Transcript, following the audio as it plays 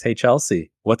Hey,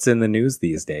 Chelsea, what's in the news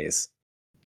these days?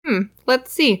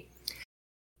 Let's see.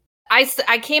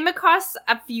 I came across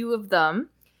a few of them.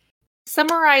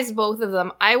 Summarize both of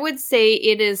them. I would say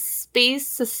it is space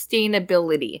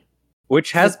sustainability.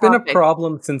 Which has been a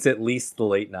problem since at least the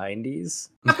late 90s.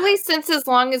 Probably since as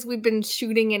long as we've been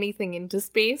shooting anything into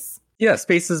space. Yeah,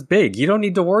 space is big. You don't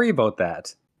need to worry about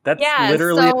that. That's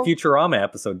literally a Futurama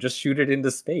episode. Just shoot it into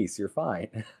space. You're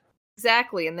fine.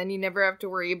 Exactly. And then you never have to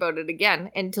worry about it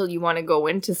again until you want to go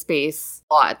into space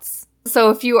lots. So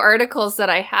a few articles that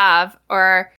I have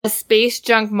are as space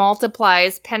junk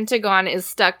multiplies, Pentagon is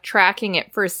stuck tracking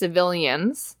it for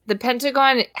civilians. The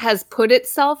Pentagon has put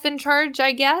itself in charge,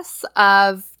 I guess,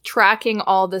 of tracking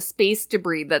all the space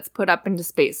debris that's put up into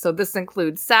space. So this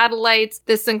includes satellites.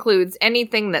 This includes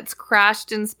anything that's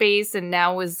crashed in space and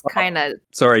now is kind of...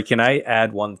 Sorry, can I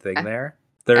add one thing there?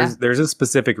 There's a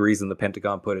specific reason the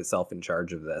Pentagon put itself in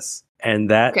charge of this, and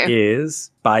that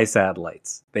is by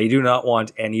satellites. They do not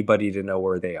want anybody to know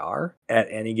where they are at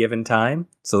any given time,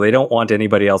 so they don't want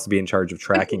anybody else to be in charge of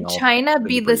tracking all. Would China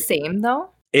be the same, though?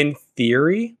 In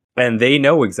theory, and they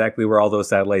know exactly where all those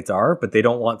satellites are, but they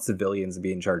don't want civilians to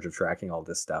be in charge of tracking all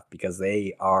this stuff because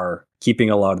they are keeping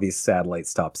a lot of these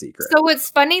satellites top secret. So it's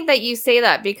funny that you say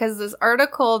that because this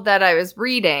article that I was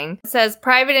reading says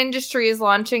private industry is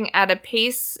launching at a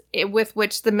pace with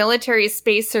which the military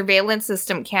space surveillance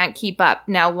system can't keep up.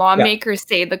 Now, lawmakers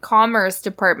say the Commerce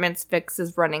Department's fix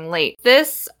is running late.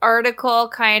 This article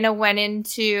kind of went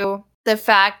into the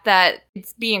fact that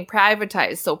it's being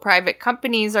privatized. So private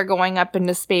companies are going up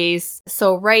into space.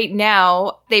 So right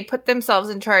now, they put themselves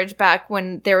in charge back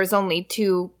when there was only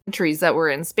 2 countries that were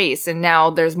in space. And now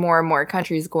there's more and more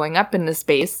countries going up into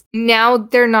space. Now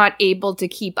they're not able to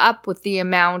keep up with the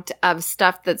amount of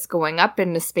stuff that's going up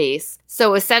into space.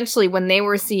 So essentially, when they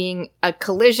were seeing a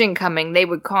collision coming, they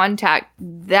would contact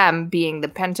them, being the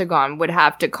Pentagon, would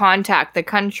have to contact the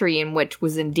country in which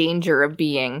was in danger of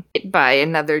being hit by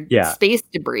another space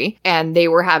debris. And they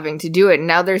were having to do it.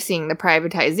 Now they're seeing the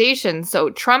privatization. So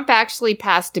Trump actually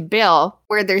passed a bill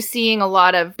where they're seeing a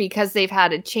lot of, because they've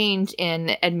had a change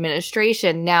in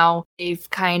administration, now they've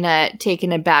kind of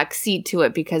taken a back seat to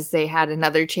it because they had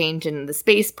another change in the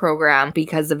space program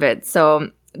because of it.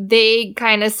 So they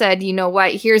kind of said, you know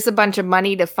what, here's a bunch of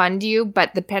money to fund you,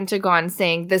 but the Pentagon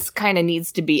saying this kind of needs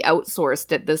to be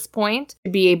outsourced at this point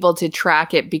to be able to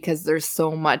track it because there's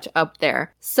so much up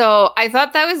there. So I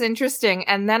thought that was interesting.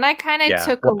 And then I kind of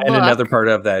took a look. And another part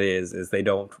of that is they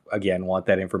don't, again, want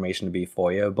that information to be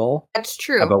FOIA-able. That's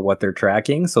true. About what they're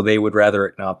tracking. So they would rather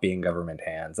it not be in government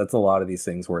hands. That's a lot of these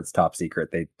things where it's top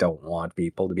secret. They don't want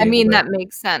people to be that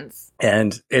makes sense.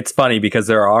 And it's funny because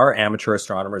there are amateur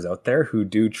astronomers out there who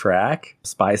do track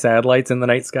spy satellites in the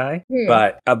night sky.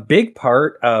 But a big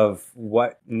part of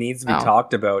what needs to be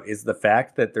talked about is the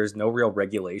fact that there's no real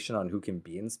regulation on who can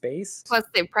be in space. Plus,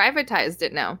 they've privatized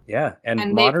it now. Yeah.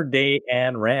 And modern day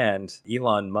Ayn Rand,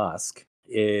 Elon Musk,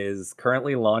 is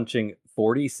currently launching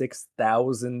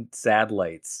 46,000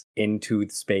 satellites into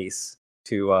space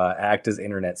to act as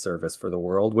internet service for the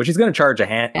world, which he's going to charge a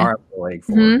arm and a leg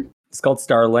for. It's called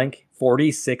Starlink.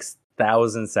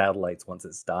 46,000 satellites once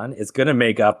it's done. It's going to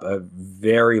make up a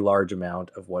very large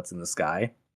amount of what's in the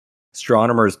sky.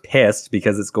 Astronomers pissed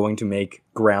because it's going to make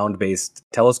ground-based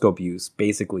telescope use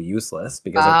basically useless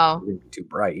because it's too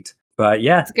bright. But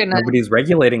yeah, nobody's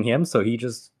regulating him, so he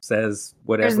just says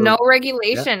whatever. There's no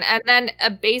regulation. And then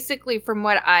basically from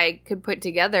what I could put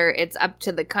together, it's up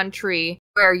to the country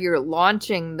where you're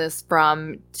launching this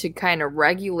from to kind of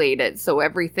regulate it. So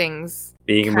everything's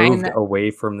being moved away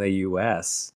from the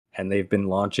US. And they've been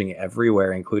launching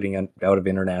everywhere, including out of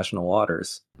international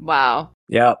waters. Wow.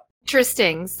 Yeah.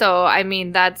 Interesting. So, I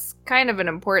mean, that's kind of an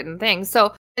important thing.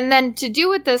 So, and then to do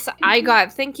with this, I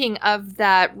got thinking of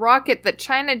that rocket that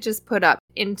China just put up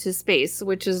into space,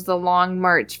 which is the Long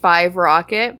March 5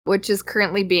 rocket, which is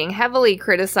currently being heavily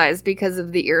criticized because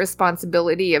of the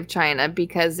irresponsibility of China,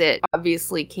 because it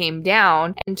obviously came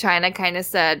down and China kind of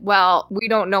said, well, we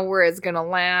don't know where it's going to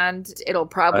land. It'll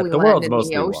probably land in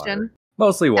the ocean. Water.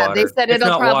 Mostly water. Yeah, they said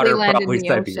it'll probably land probably in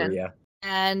the ocean.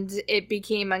 And it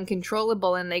became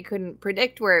uncontrollable and they couldn't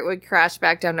predict where it would crash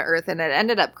back down to Earth. And it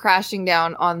ended up crashing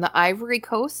down on the Ivory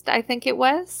Coast, I think it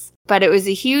was. But it was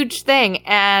a huge thing.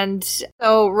 And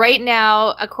so right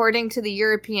now, according to the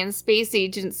European Space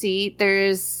Agency,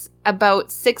 there's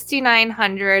about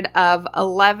 6,900 of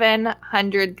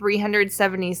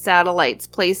 1,370 satellites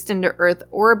placed into Earth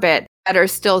orbit that are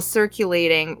still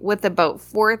circulating, with about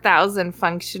 4,000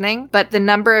 functioning, but the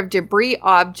number of debris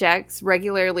objects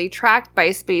regularly tracked by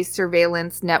space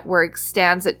surveillance networks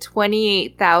stands at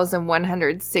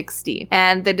 28,160.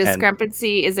 And the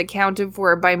discrepancy is accounted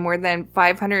for by more than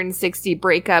 560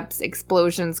 breakups,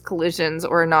 explosions, collisions,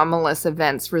 or anomalous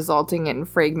events resulting in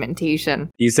fragmentation.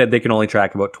 You said they can only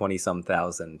track about 20-some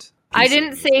thousand. I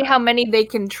didn't say how many they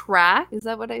can track. Is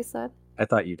that what I said? I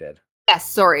thought you did. Yes,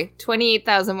 sorry.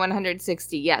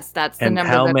 28,160. Yes, that's the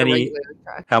number how that many, the regulator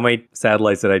tracks. How many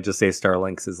satellites did I just say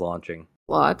Starlink is launching?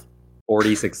 A lot.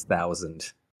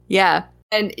 46,000. Yeah.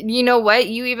 And you know what?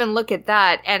 You even look at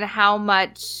that and how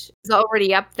much is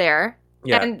already up there.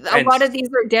 Yeah. And a lot of these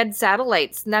are dead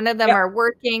satellites. None of them are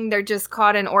working. They're just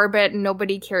caught in orbit and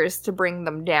nobody cares to bring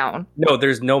them down. No,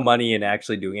 there's no money in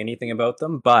actually doing anything about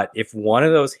them. But if one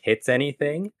of those hits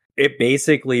anything, it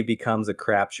basically becomes a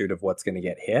crapshoot of what's going to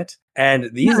get hit.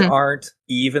 And these aren't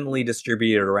evenly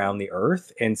distributed around the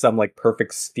Earth in some like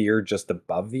perfect sphere just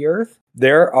above the Earth.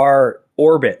 There are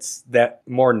orbits that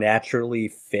more naturally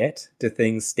fit to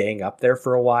things staying up there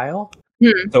for a while.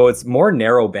 So it's more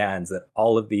narrow bands that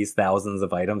all of these thousands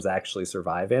of items actually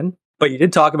survive in. But you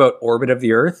did talk about orbit of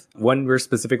the Earth. When we're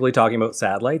specifically talking about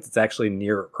satellites, it's actually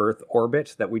near Earth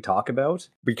orbit that we talk about,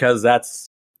 because that's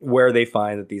where they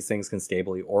find that these things can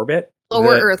stably orbit.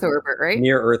 Lower Earth orbit, right?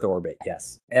 Near Earth orbit,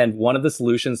 yes. And one of the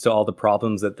solutions to all the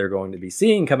problems that they're going to be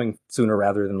seeing coming sooner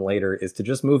rather than later is to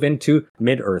just move into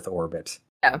mid-Earth orbit.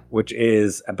 Yeah. Which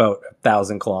is about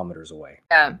 1,000 kilometers away.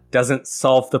 Yeah. Doesn't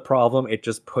solve the problem. It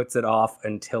just puts it off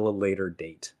until a later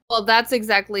date. Well, that's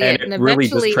exactly it. And really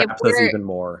just traps us even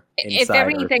more inside if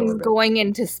everything's Earth going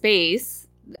into space,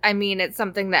 I mean, it's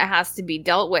something that has to be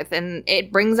dealt with. And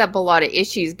it brings up a lot of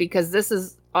issues, because this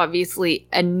is obviously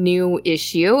a new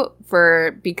issue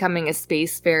for becoming a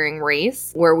spacefaring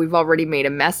race, where we've already made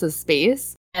a mess of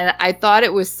space. And I thought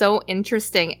it was so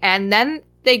interesting. And then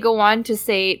they go on to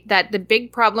say that the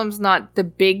big problem's not the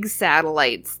big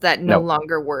satellites that no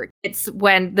longer work. It's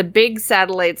when the big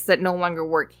satellites that no longer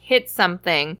work hit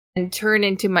something and turn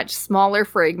into much smaller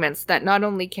fragments that not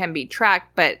only can be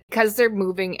tracked, but because they're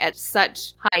moving at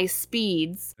such high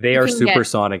speeds, they are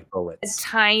supersonic bullets.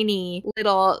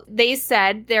 They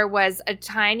said there was a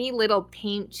tiny little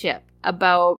paint chip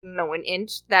about an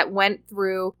inch that went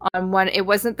through on one. It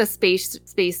wasn't the space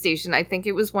station. I think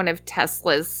it was one of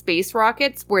Tesla's space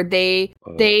rockets, where they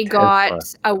got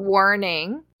a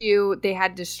warning. They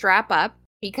had to strap up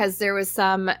because there was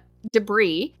some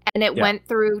debris, and it went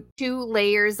through 2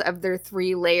 layers of their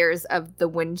 3 layers of the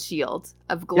windshield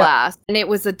of glass, and it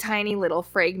was a tiny little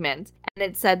fragment. And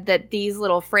it said that these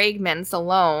little fragments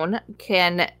alone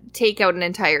can take out an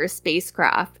entire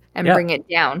spacecraft and bring it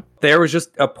down. There was just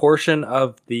a portion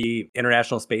of the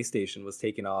International Space Station was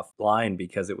taken offline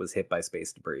because it was hit by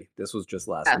space debris. This was just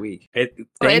last week.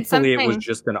 Thankfully, it was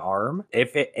just an arm.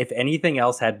 If anything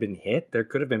else had been hit, there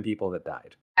could have been people that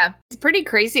died. Yeah, it's pretty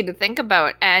crazy to think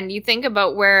about. And you think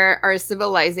about where our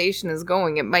civilization is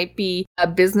going. It might be a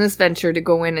business venture to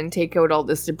go in and take out all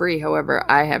this debris. However,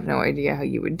 I have no idea how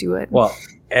you would do it. Well,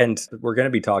 and we're going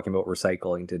to be talking about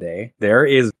recycling today. There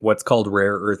is what's called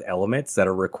rare earth elements that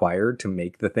are required to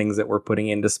make the things that we're putting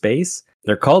into space.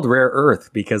 They're called rare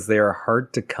earth because they are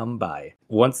hard to come by.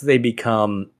 Once they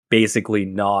become basically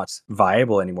not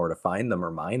viable anymore to find them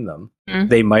or mine them,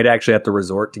 they might actually have to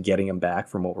resort to getting them back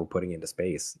from what we're putting into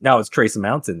space. Now, it's trace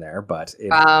amounts in there, but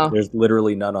there's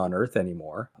literally none on Earth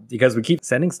anymore, because we keep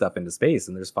sending stuff into space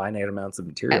and there's finite amounts of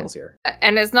materials here.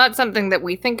 And it's not something that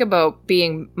we think about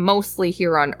being mostly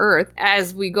here on Earth.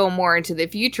 As we go more into the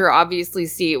future, obviously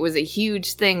see it was a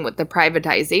huge thing with the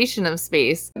privatization of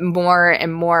space. More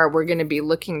and more we're going to be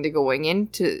looking to going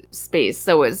into space.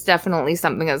 So it's definitely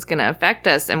something that's going to affect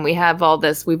us. And we have all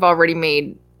this, we've already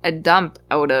made a dump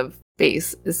out of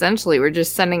space. Essentially, we're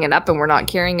just sending it up and we're not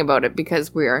caring about it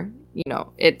because we're,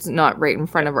 it's not right in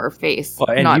front of our face.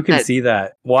 Well, and you can see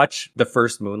that. Watch the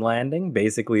first moon landing,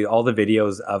 basically all the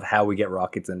videos of how we get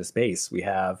rockets into space. We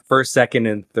have first, second,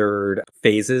 and third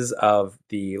phases of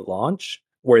the launch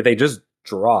where they just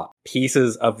drop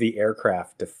pieces of the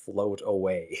aircraft to float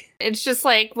away. It's just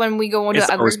like when we go into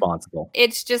it's irresponsible.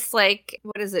 It's just like,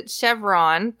 what is it,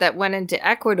 Chevron that went into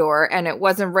Ecuador and it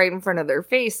wasn't right in front of their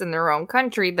face in their own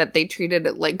country, that they treated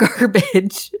it like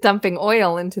garbage, dumping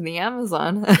oil into the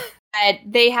Amazon.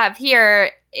 They have here,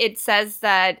 it says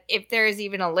that if there is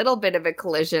even a little bit of a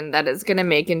collision, that it's going to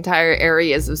make entire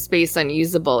areas of space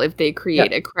unusable if they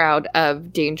create a crowd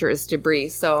of dangerous debris.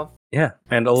 So yeah,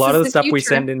 and a lot of the stuff we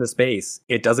send into space,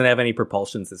 it doesn't have any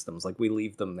propulsion systems. Like, we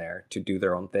leave them there to do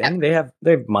their own thing. They have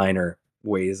minor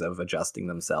ways of adjusting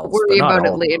themselves. Worry but not about it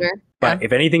all of them. later. But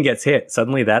if anything gets hit,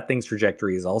 suddenly that thing's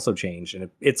trajectory is also changed, and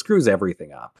it screws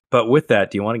everything up. But with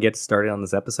that, do you want to get started on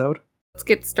this episode? Let's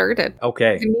get started.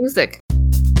 Okay. The music.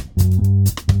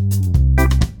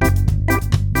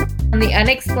 From the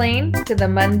unexplained to the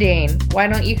mundane, why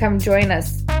don't you come join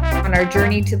us on our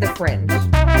journey to the fringe?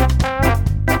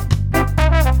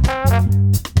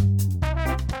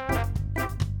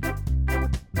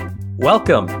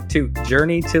 Welcome to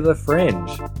Journey to the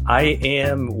Fringe. I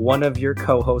am one of your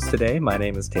co-hosts today. My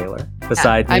name is Taylor.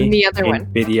 Beside me, I'm the other in one.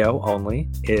 video only,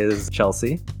 is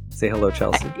Chelsea. Say hello,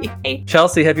 Chelsea. Hey.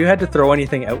 Chelsea, have you had to throw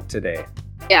anything out today?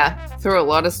 Yeah, throw a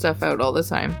lot of stuff out all the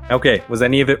time. Okay, was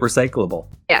any of it recyclable?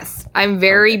 Yes, I'm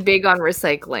very big on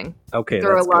recycling. Okay,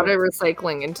 Throw that's a lot good. of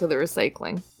recycling into the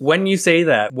recycling. When you say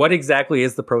that, what exactly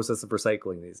is the process of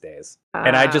recycling these days?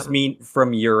 And I just mean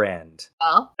from your end.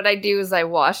 Well, what I do is I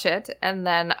wash it and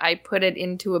then I put it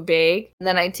into a bag. And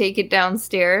then I take it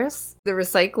downstairs, the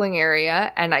recycling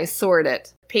area, and I sort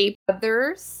it.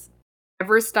 Papers,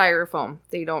 ever styrofoam.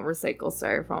 They don't recycle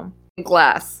styrofoam.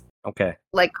 Glass. Okay.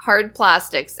 Like hard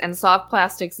plastics and soft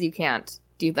plastics, you can't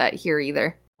do that here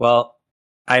either. Well,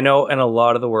 I know in a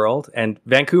lot of the world, and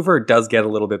Vancouver does get a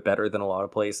little bit better than a lot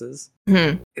of places.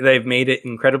 They've made it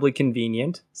incredibly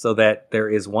convenient so that there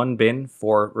is one bin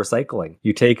for recycling.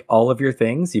 You take all of your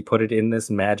things, you put it in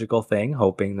this magical thing,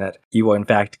 hoping that you in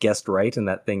fact guessed right and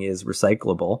that thing is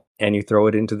recyclable, and you throw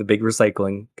it into the big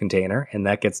recycling container and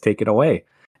that gets taken away.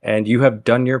 And you have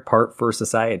done your part for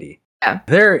society. Yeah.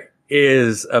 There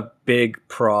is a big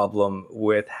problem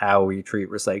with how we treat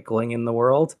recycling in the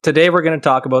world. Today we're going to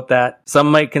talk about that.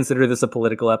 Some might consider this a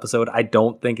political episode. I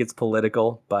don't think it's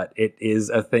political, but it is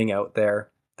a thing out there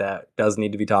that does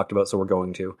need to be talked about, so we're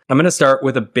going to. I'm going to start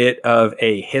with a bit of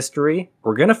a history.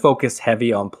 We're going to focus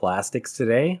heavy on plastics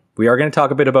today. We are going to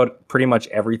talk a bit about pretty much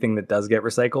everything that does get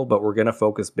recycled, but we're going to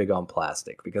focus big on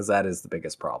plastic because that is the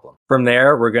biggest problem. From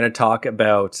there, we're going to talk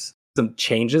about some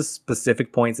changes,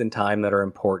 specific points in time that are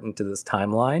important to this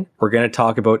timeline. We're going to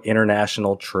talk about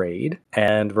international trade,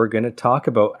 and we're going to talk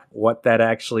about what that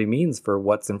actually means for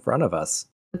what's in front of us.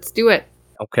 Let's do it.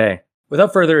 Okay.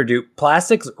 Without further ado,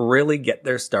 plastics really get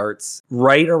their starts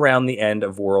right around the end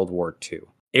of World War II.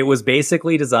 It was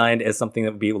basically designed as something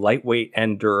that would be lightweight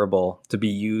and durable to be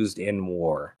used in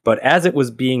war. But as it was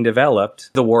being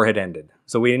developed, the war had ended.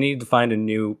 So we needed to find a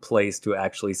new place to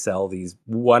actually sell these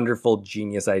wonderful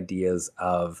genius ideas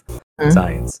of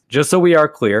science. Just so we are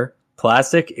clear,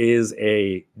 plastic is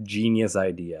a genius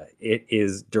idea. It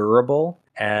is durable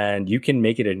and you can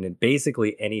make it in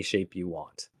basically any shape you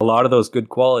want. A lot of those good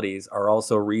qualities are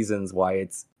also reasons why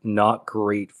it's not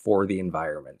great for the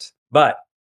environment. But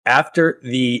after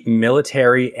the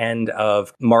military end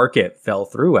of market fell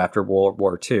through after World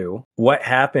War II, what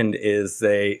happened is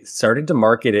they started to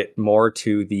market it more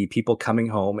to the people coming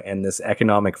home and this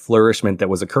economic flourishment that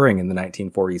was occurring in the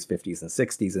 1940s, 50s, and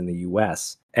 60s in the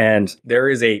US. And there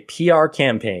is a PR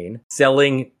campaign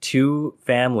selling to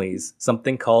families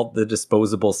something called the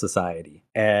Disposable Society.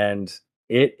 And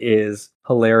it is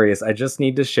hilarious. I just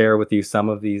need to share with you some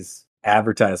of these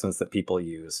advertisements that people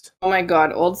used. Oh my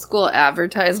god, old school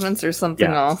advertisements or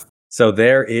something else. So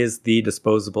there is the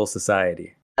Disposable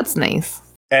Society. That's nice.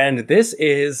 And this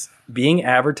is being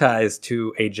advertised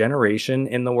to a generation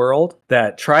in the world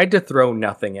that tried to throw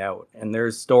nothing out. And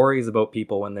there's stories about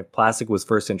people when the plastic was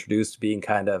first introduced being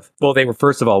kind of, well, they were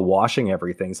first of all washing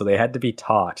everything. So they had to be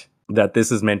taught that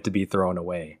this is meant to be thrown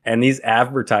away. And these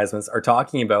advertisements are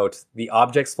talking about the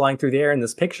objects flying through the air in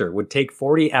this picture would take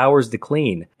 40 hours to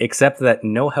clean, except that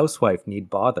no housewife need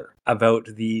bother about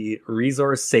the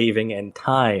resource saving and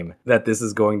time that this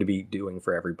is going to be doing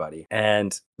for everybody.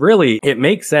 And really, it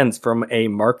makes sense from a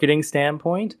marketing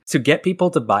standpoint. To get people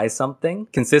to buy something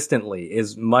consistently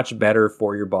is much better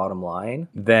for your bottom line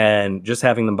than just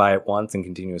having them buy it once and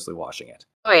continuously washing it.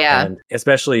 Oh, yeah. And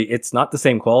especially, it's not the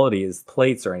same quality as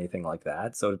plates or anything like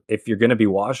that. So if you're going to be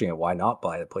washing it, why not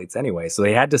buy the plates anyway? So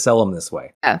they had to sell them this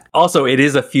way. Yeah. Also, it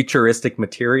is a futuristic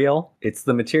material. It's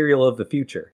the material of the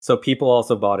future. So people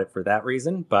also bought it for that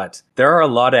reason. But there are a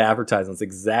lot of advertisements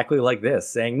exactly like this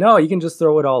saying, no, you can just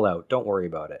throw it all out. Don't worry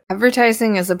about it.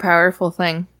 Advertising is a powerful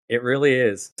thing. It really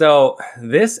is. So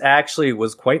this actually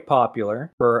was quite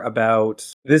popular for about,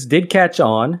 this did catch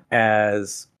on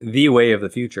as the way of the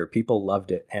future. People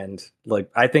loved it. And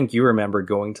like, I think you remember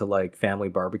going to like family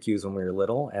barbecues when we were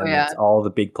little and it's all the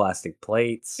big plastic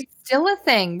plates. It's still a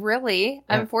thing, really.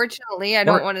 Yeah. Unfortunately, I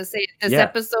don't want to say this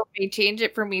episode may change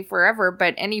it for me forever,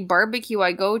 but any barbecue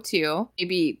I go to,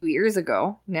 maybe years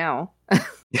ago now, a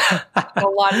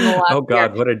lot in the last oh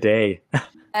God, year. what a day.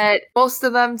 But most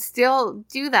of them still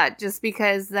do that just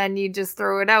because then you just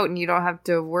throw it out and you don't have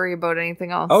to worry about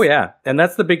anything else. Oh, yeah. And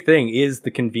that's the big thing, is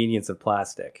the convenience of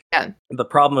plastic. Yeah. The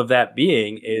problem of that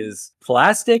being is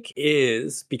plastic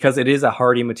is, because it is a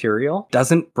hardy material,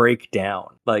 doesn't break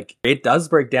down. Like, it does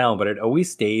break down, but it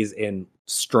always stays in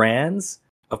strands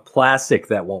of plastic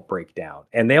that won't break down.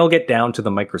 And they'll get down to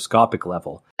the microscopic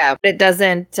level. Yeah, but it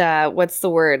doesn't, what's the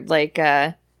word? Like,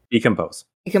 Decompose.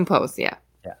 decompose, yeah.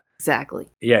 Yeah. Exactly.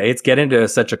 Yeah, it's getting to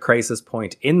such a crisis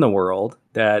point in the world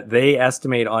that they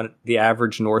estimate on the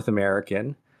average North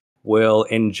American will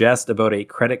ingest about a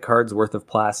credit card's worth of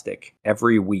plastic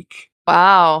every week.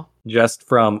 Wow. Just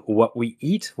from what we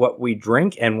eat, what we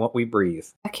drink, and what we breathe.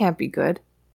 That can't be good.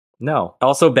 No.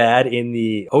 Also bad in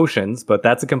the oceans, but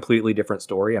that's a completely different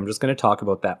story. I'm just going to talk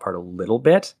about that part a little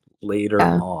bit later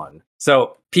on.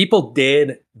 So people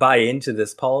did buy into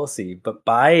this policy, but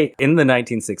in the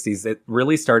 1960s, it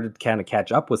really started to kind of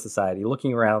catch up with society,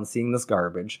 looking around, seeing this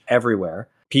garbage everywhere.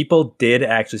 People did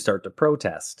actually start to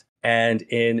protest. And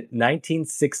in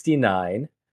 1969,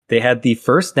 they had the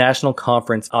first national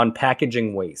conference on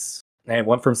packaging waste. And it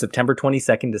went from September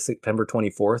 22nd to September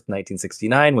 24th,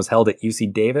 1969, was held at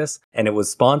UC Davis, and it was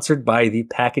sponsored by the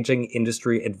Packaging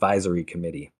Industry Advisory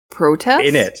Committee. Protest?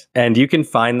 In it. And you can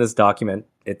find this document.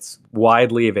 It's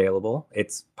widely available.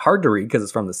 It's hard to read because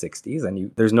it's from the 60s,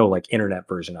 and there's no like internet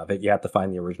version of it. You have to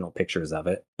find the original pictures of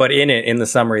it. But in it, in the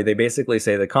summary, they basically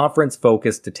say the conference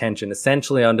focused attention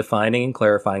essentially on defining and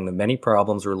clarifying the many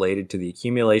problems related to the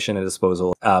accumulation and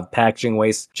disposal of packaging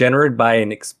waste generated by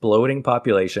an exploding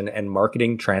population and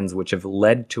marketing trends which have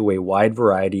led to a wide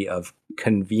variety of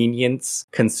convenience,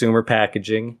 consumer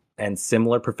packaging, and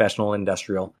similar professional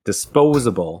industrial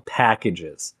disposable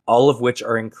packages, all of which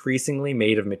are increasingly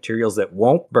made of materials that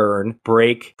won't burn,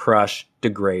 break, crush,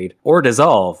 degrade, or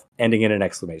dissolve, ending in an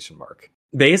exclamation mark.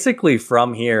 Basically,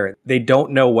 from here, they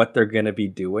don't know what they're going to be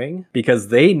doing because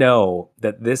they know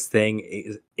that this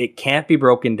thing, it can't be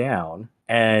broken down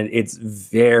and it's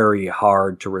very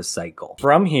hard to recycle.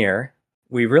 From here,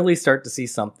 we really start to see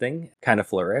something kind of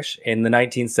flourish in the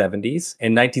 1970s.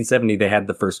 In 1970, they had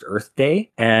the first Earth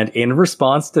Day. And in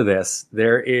response to this,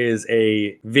 there is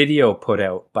a video put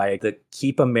out by the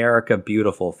Keep America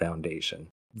Beautiful Foundation.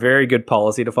 Very good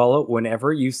policy to follow.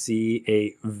 Whenever you see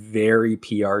a very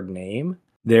PR'd name,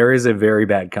 there is a very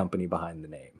bad company behind the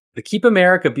name. The Keep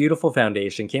America Beautiful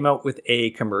Foundation came out with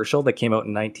a commercial that came out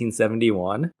in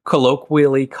 1971,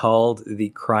 colloquially called the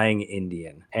Crying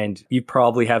Indian. And you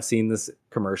probably have seen this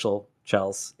commercial,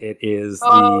 Chels. It is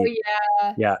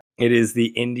it is the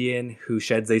Indian who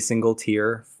sheds a single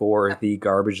tear for the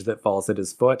garbage that falls at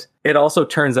his foot. It also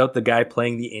turns out the guy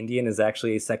playing the Indian is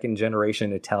actually a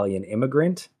second-generation Italian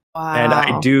immigrant. Wow. And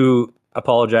I do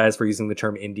apologize for using the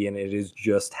term Indian. It is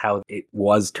just how it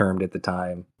was termed at the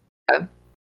time. Okay.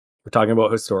 We're talking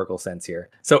about historical sense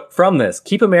here. So from this,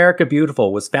 Keep America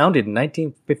Beautiful was founded in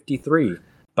 1953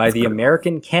 by the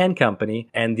American Can Company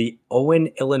and the Owen,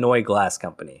 Illinois Glass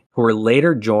Company, who were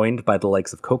later joined by the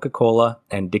likes of Coca-Cola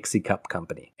and Dixie Cup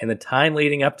Company. In the time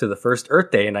leading up to the first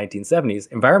Earth Day in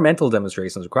 1970s, environmental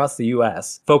demonstrations across the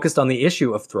U.S. focused on the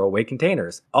issue of throwaway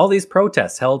containers. All these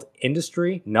protests held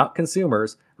industry, not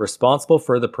consumers, responsible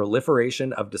for the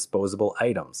proliferation of disposable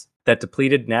items that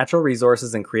depleted natural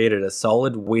resources and created a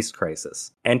solid waste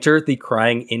crisis. Enter the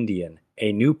Crying Indian,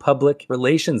 a new public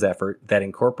relations effort that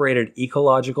incorporated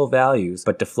ecological values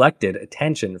but deflected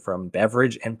attention from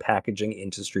beverage and packaging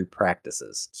industry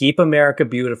practices. Keep America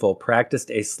Beautiful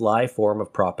practiced a sly form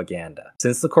of propaganda.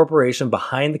 Since the corporation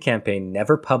behind the campaign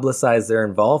never publicized their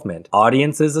involvement,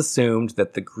 audiences assumed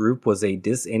that the group was a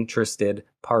disinterested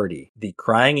party. The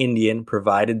Crying Indian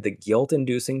provided the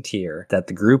guilt-inducing tear that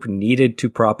the group needed to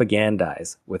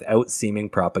propagandize without seeming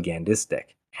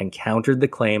propagandistic, and countered the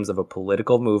claims of a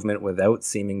political movement without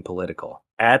seeming political.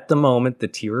 At the moment the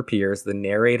tear appears, the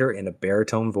narrator in a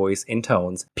baritone voice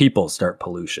intones, "People start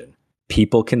pollution.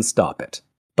 People can stop it."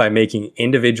 By making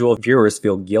individual viewers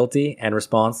feel guilty and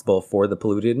responsible for the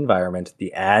polluted environment,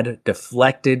 the ad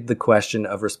deflected the question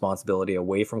of responsibility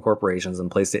away from corporations and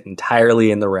placed it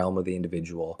entirely in the realm of the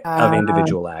individual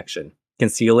action,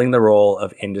 concealing the role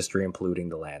of industry in polluting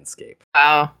the landscape.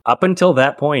 Wow. Up until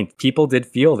that point, people did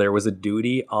feel there was a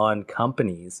duty on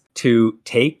companies to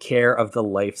take care of the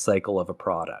life cycle of a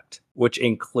product, which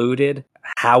included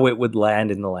how it would land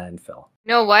in the landfill.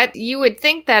 You know what? You would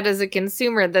think that as a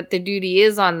consumer that the duty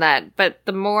is on that, but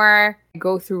the more I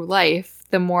go through life,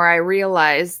 the more I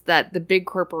realize that the big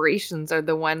corporations are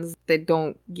the ones that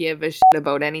don't give a shit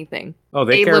about anything. Oh,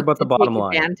 they care look about the to bottom take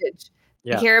line. advantage.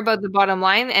 They care about the bottom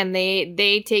line, and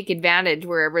they take advantage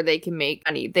wherever they can make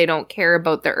money. They don't care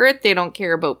about the earth. They don't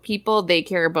care about people. They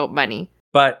care about money.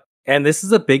 And this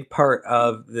is a big part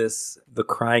of the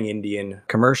Crying Indian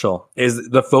commercial, is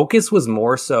the focus was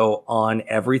more so on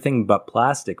everything but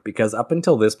plastic, because up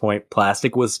until this point,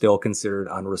 plastic was still considered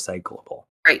unrecyclable.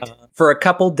 Right. For a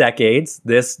couple decades,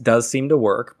 this does seem to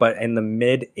work, but in the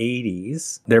mid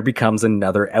 80s, there becomes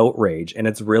another outrage, and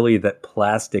it's really that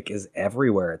plastic is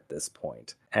everywhere at this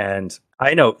point. And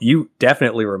I know you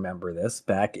definitely remember this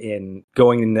back in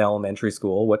going into elementary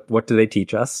school. What do they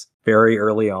teach us very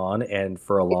early on and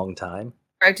for a long time?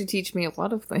 Tried to teach me a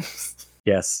lot of things.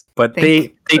 Yes, but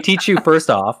they teach you, first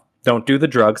off, don't do the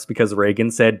drugs, because Reagan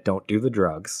said don't do the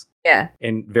drugs. Yeah.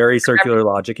 In very circular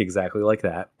logic, exactly like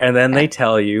that. And then they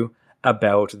tell you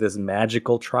about this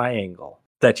magical triangle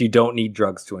that you don't need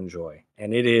drugs to enjoy.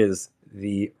 And it is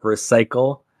the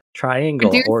recycle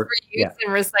triangle. Reduce, reuse,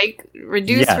 and recycle.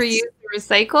 Reduce, reuse, and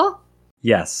recycle?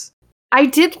 Yes. I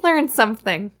did learn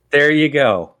something. There you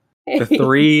go. The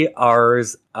 3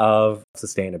 R's of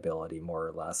sustainability, more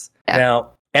or less. Yeah.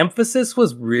 Now, emphasis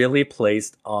was really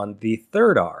placed on the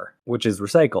 3rd R, which is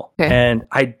recycle. Okay. And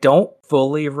I don't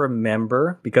fully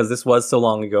remember, because this was so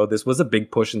long ago, this was a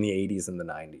big push in the 80s and the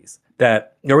 90s,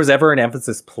 that there was ever an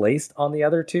emphasis placed on the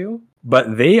other 2,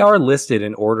 but they are listed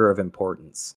in order of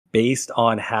importance based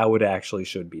on how it actually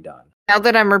should be done. Now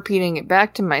that I'm repeating it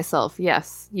back to myself,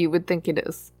 yes, you would think it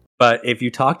is. But if you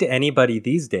talk to anybody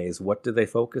these days, what do they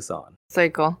focus on?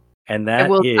 Cycle. And that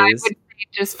is... I would say,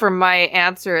 just from my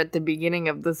answer at the beginning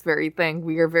of this very thing,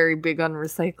 we are very big on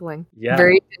recycling. Yeah.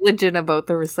 Very diligent about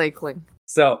the recycling.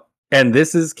 So, and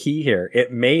this is key here.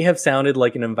 It may have sounded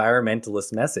like an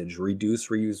environmentalist message, reduce,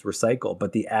 reuse, recycle,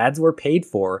 but the ads were paid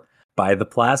for by the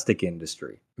plastic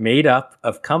industry, made up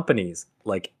of companies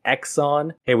like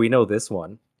Exxon, hey, we know this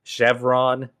one,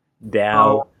 Chevron,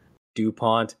 Dow,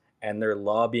 DuPont, and their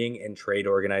lobbying and trade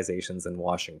organizations in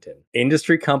Washington.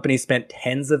 Industry companies spent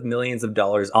tens of millions of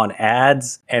dollars on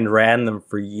ads and ran them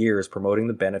for years, promoting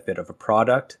the benefit of a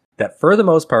product that, for the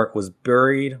most part, was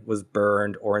buried, was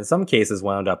burned, or in some cases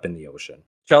wound up in the ocean.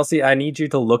 Chelsea, I need you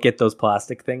to look at those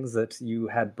plastic things that you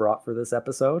had brought for this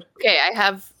episode. Okay, I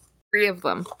have 3 of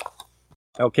them.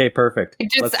 Okay, perfect. I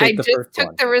just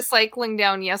took the recycling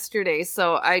down yesterday,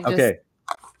 so I just... Okay.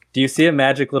 Do you see a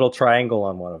magic little triangle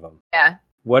on one of them? Yeah.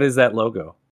 What is that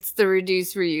logo? It's the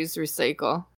reduce, reuse,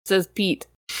 recycle. It says Pete.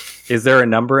 Is there a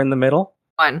number in the middle?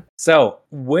 1. So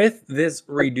with this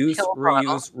reduce,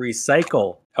 reuse,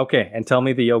 recycle. Okay, and tell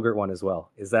me the yogurt one as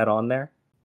well. Is that on there?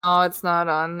 Oh, it's not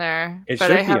on there. It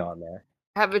should be on there.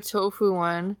 I have a tofu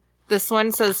one. This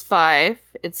one says 5.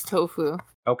 It's tofu.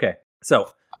 Okay,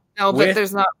 so. No, but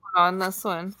there's not one on this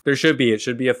one. There should be. It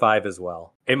should be a 5 as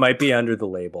well. It might be under the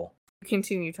label.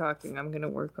 Continue talking. I'm going to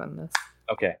work on this.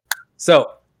 Okay.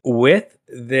 So with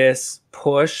this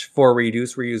push for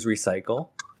reduce, reuse, recycle,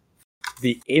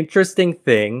 the interesting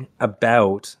thing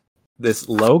about this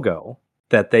logo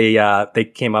that they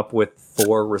came up with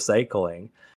for recycling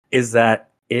is that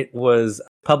it was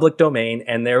public domain,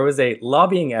 and there was a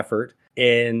lobbying effort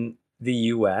in the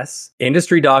US.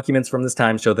 Industry documents from this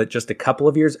time show that just a couple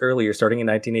of years earlier, starting in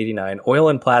 1989, oil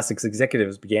and plastics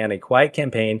executives began a quiet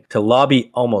campaign to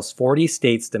lobby almost 40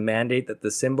 states to mandate that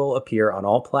the symbol appear on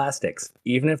all plastics,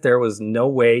 even if there was no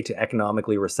way to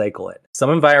economically recycle it. Some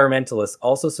environmentalists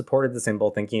also supported the symbol,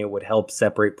 thinking it would help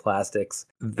separate plastics.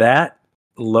 That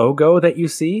logo that you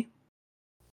see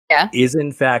is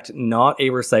in fact not a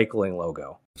recycling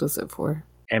logo. What's it for?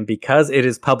 And because it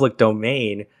is public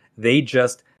domain, they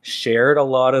just shared a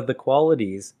lot of the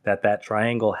qualities that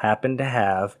triangle happened to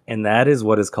have, and that is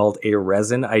what is called a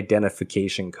resin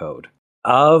identification code.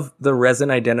 Of the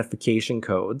resin identification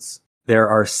codes, there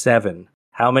are 7.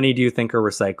 How many do you think are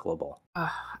recyclable?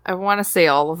 I want to say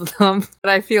all of them, but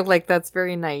I feel like that's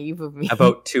very naive of me.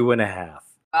 About 2.5.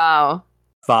 Wow.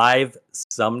 5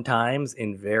 sometimes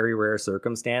in very rare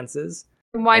circumstances.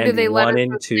 Why do they let us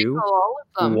recycle all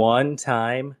of them? 1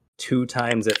 time, 2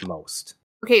 times at most.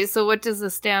 Okay, so what does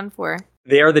this stand for?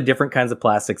 They are the different kinds of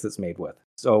plastics it's made with.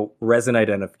 So resin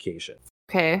identification.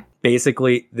 Okay.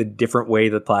 Basically, the different way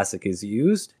the plastic is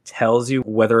used tells you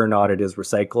whether or not it is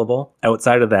recyclable.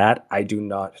 Outside of that, I do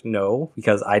not know,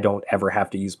 because I don't ever have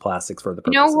to use plastics for the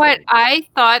purpose. You know what I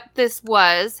thought this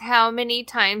was? How many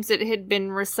times it had been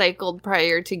recycled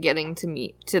prior to getting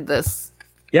to this?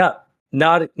 Yeah,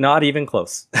 not even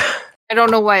close. I don't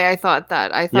know why I thought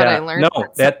that. I thought I learned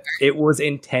that it was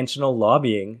intentional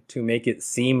lobbying to make it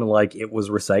seem like it was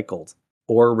recycled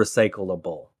or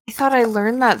recyclable. I thought I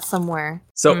learned that somewhere.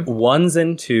 So 1s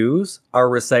and 2s are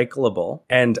recyclable,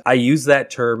 and I use that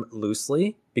term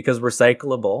loosely because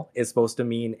recyclable is supposed to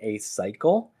mean a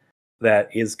cycle that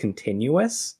is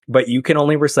continuous, but you can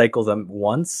only recycle them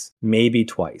once, maybe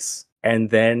twice. And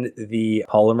then the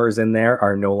polymers in there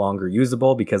are no longer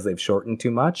usable because they've shortened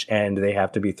too much and they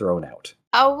have to be thrown out.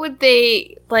 How would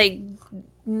they,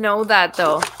 know that,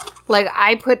 though?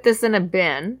 I put this in a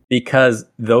bin. Because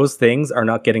those things are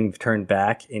not getting turned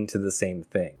back into the same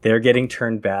thing. They're getting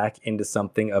turned back into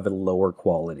something of a lower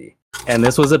quality. And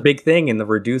this was a big thing in the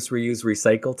reduce, reuse,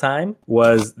 recycle time,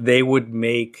 was they would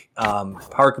make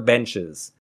park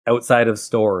benches outside of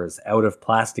stores out of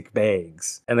plastic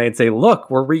bags. And they'd say, look,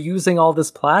 we're reusing all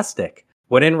this plastic.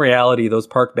 When in reality, those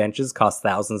park benches cost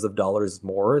thousands of dollars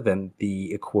more than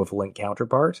the equivalent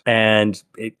counterpart, and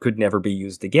it could never be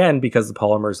used again because the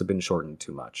polymers have been shortened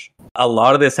too much. A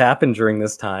lot of this happened during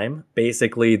this time.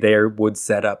 Basically, they would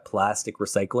set up plastic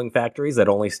recycling factories that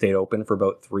only stayed open for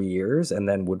about 3 years and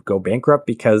then would go bankrupt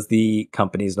because the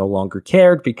companies no longer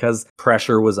cared, because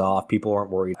pressure was off. People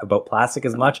weren't worried about plastic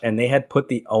as much, and they had put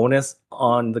the onus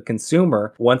on the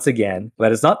consumer once again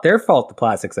that it's not their fault the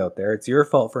plastic's out there. It's your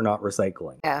fault for not recycling.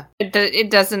 Yeah,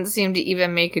 it doesn't seem to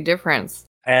even make a difference.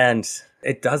 And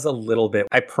it does a little bit.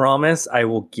 I promise I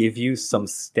will give you some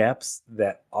steps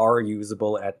that are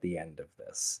usable at the end of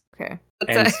this. Okay.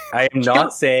 And I am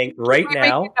not saying right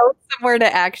now. Somewhere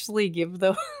to actually give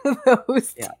those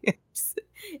tips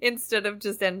instead of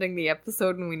just ending the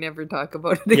episode and we never talk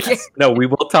about it again. Yes. No, we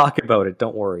will talk about it.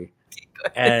 Don't worry.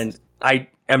 And I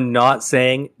am not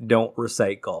saying don't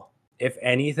recycle. If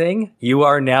anything, you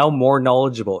are now more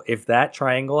knowledgeable. If that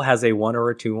triangle has a 1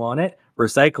 or a 2 on it,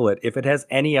 recycle it. If it has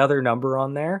any other number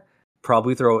on there,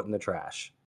 probably throw it in the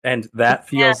trash. And that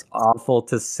feels awful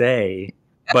to say,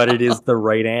 but it is the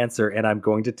right answer. And I'm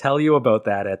going to tell you about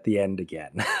that at the end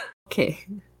again. Okay.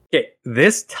 Okay.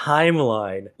 This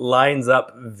timeline lines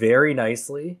up very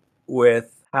nicely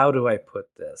with, how do I put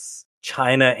this?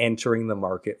 China entering the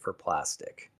market for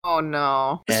plastic. Oh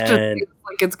no. It And just feels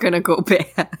like it's gonna go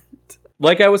bad.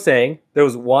 like I was saying,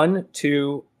 those 1,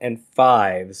 2, and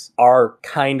 5s are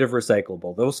kind of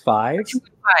recyclable. Those 5s. 2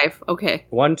 and 5. Okay.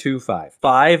 1, 2, 5.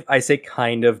 5, I say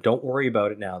kind of. Don't worry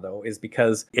about it now, though, is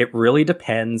because it really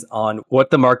depends on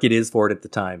what the market is for it at the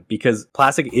time. Because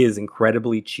plastic is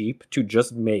incredibly cheap to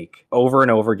just make over and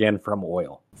over again from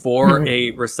oil. For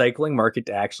a recycling market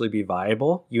to actually be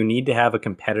viable, you need to have a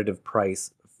competitive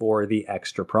price for the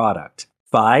extra product.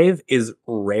 5 is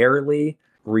rarely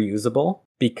reusable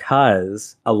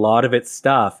because a lot of its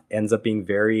stuff ends up being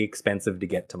very expensive to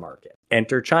get to market.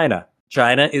 Enter China.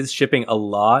 China is shipping a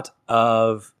lot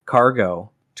of cargo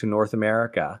to North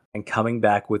America and coming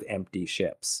back with empty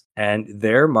ships. And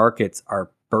their markets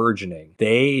are burgeoning.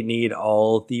 They need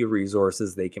all the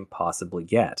resources they can possibly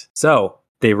get. So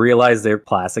they realize their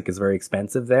plastic is very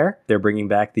expensive there. They're bringing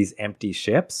back these empty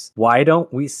ships. Why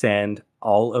don't we send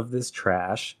all of this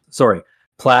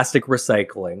plastic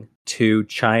recycling to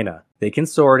China? They can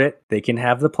sort it, they can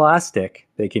have the plastic,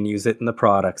 they can use it in the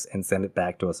products and send it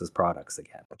back to us as products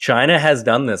again. China has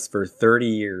done this for 30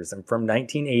 years, and from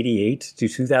 1988 to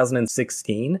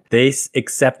 2016, they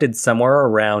accepted somewhere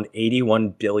around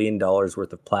 $81 billion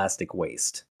worth of plastic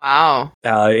waste. Wow.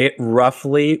 It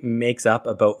roughly makes up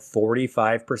about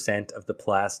 45% of the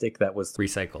plastic that was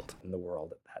recycled in the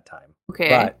world at that time. Okay.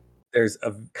 But there's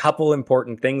a couple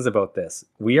important things about this.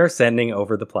 We are sending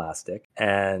over the plastic,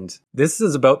 and this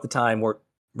is about the time where,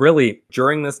 really,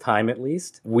 during this time at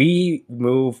least, we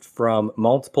moved from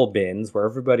multiple bins where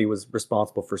everybody was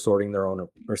responsible for sorting their own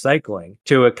recycling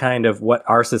to a kind of what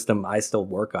our system I still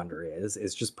work under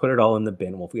is just put it all in the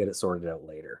bin. We'll get it sorted out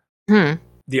later.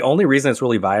 The only reason it's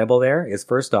really viable there is,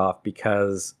 first off,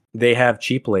 because they have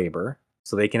cheap labor.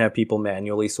 So they can have people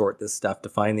manually sort this stuff to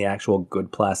find the actual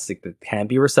good plastic that can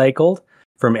be recycled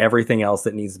from everything else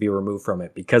that needs to be removed from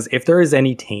it. Because if there is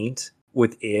any taint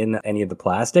within any of the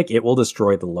plastic, it will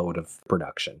destroy the load of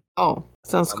production. Oh,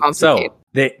 sounds complicated.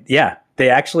 So they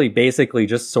actually basically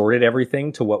just sorted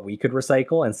everything to what we could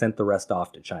recycle and sent the rest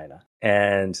off to China.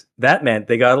 And that meant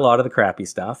they got a lot of the crappy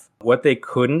stuff. What they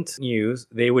couldn't use,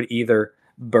 they would either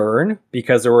burn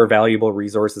because there were valuable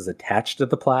resources attached to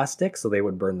the plastic, so they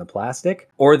would burn the plastic,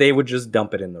 or they would just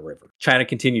dump it in the river. China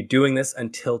continued doing this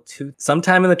until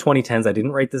sometime in the 2010s. I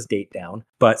didn't write this date down,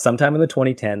 but sometime in the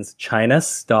 2010s, China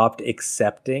stopped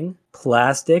accepting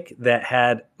plastic that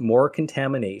had more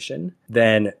contamination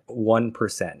than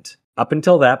 1%. Up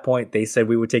until that point, they said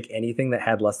we would take anything that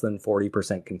had less than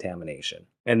 40% contamination.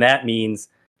 And that means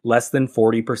less than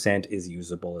 40% is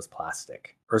usable as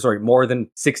plastic. More than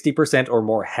 60% or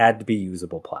more had to be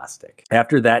usable plastic.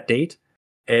 After that date,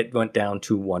 it went down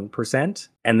to 1%.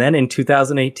 And then in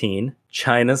 2018,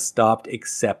 China stopped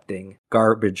accepting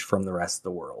garbage from the rest of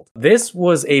the world. This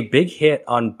was a big hit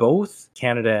on both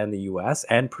Canada and the US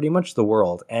and pretty much the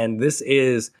world. And this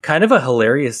is kind of a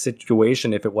hilarious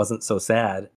situation if it wasn't so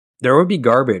sad. There would be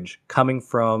garbage coming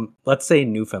from, let's say,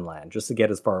 Newfoundland, just to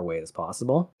get as far away as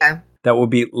possible. Yeah. That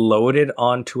would be loaded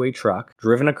onto a truck,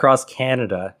 driven across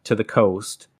Canada to the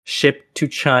coast, shipped to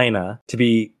China to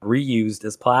be reused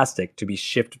as plastic to be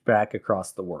shipped back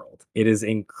across the world. It is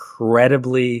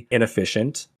incredibly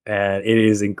inefficient and it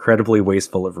is incredibly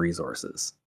wasteful of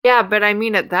resources. Yeah, but I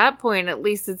mean, at that point, at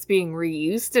least it's being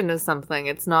reused into something.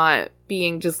 It's not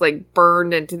being just like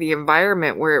burned into the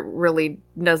environment where it really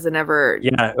doesn't ever.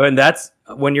 Yeah, and that's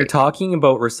when you're talking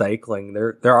about recycling,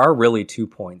 there are really 2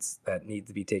 points that need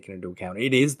to be taken into account.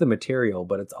 It is the material,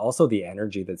 but it's also the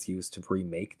energy that's used to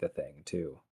remake the thing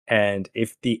too. And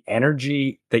if the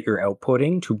energy that you're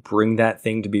outputting to bring that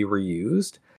thing to be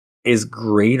reused is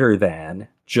greater than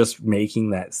just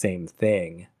making that same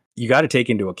thing, you got to take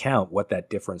into account what that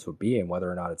difference would be and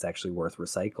whether or not it's actually worth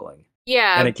recycling.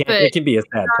 Yeah, and it can be a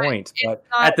sad point, but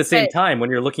at the same time, when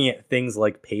you're looking at things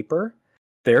like paper,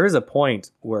 there is a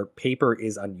point where paper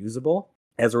is unusable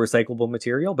as a recyclable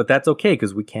material, but that's okay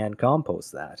because we can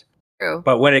compost that. True.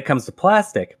 But when it comes to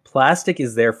plastic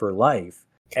is there for life,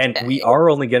 and we are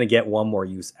only going to get one more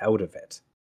use out of it.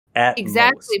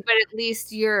 Exactly, most. but at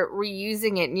least you're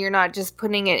reusing it and you're not just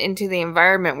putting it into the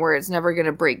environment where it's never going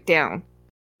to break down.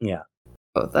 Yeah.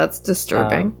 Oh, that's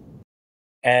disturbing.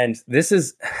 And this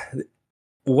is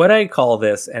what I call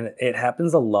this, and it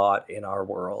happens a lot in our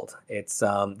world. It's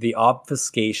the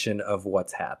obfuscation of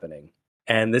what's happening.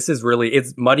 And this is really,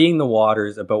 it's muddying the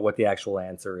waters about what the actual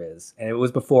answer is. And it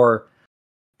was before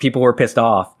people were pissed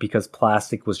off because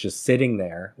plastic was just sitting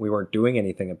there. We weren't doing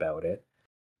anything about it.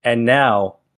 And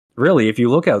now, really, if you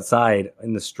look outside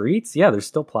in the streets, yeah, there's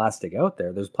still plastic out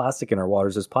there. There's plastic in our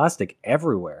waters. There's plastic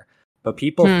everywhere. But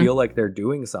people feel like they're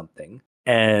doing something.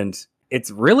 And it's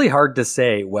really hard to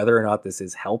say whether or not this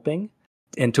is helping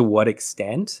and to what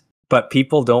extent. But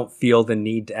people don't feel the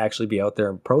need to actually be out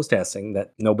there and protesting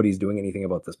that nobody's doing anything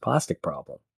about this plastic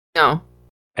problem. No.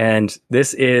 And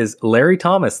this is Larry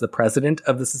Thomas, the president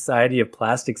of the Society of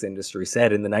Plastics Industry,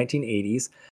 said in the 1980s,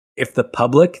 if the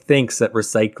public thinks that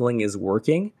recycling is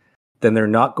working, then they're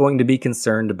not going to be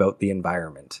concerned about the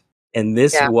environment. And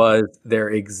this was their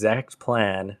exact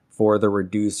plan for the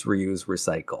reduce, reuse,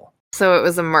 recycle. So it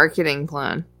was a marketing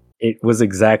plan. It was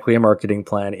exactly a marketing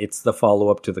plan. It's the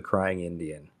follow-up to the Crying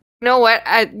Indian. You know what?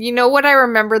 I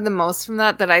remember the most from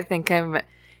that I think and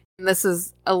this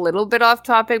is a little bit off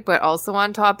topic, but also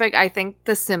on topic. I think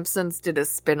The Simpsons did a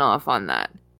spin-off on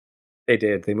that. They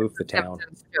did. They moved the town.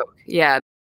 Yeah.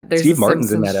 There's Steve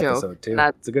Martin's in that episode, too.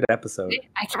 It's a good episode.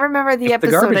 I can't remember the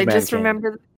episode. I just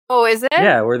remember... Oh, is it?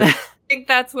 Yeah. I think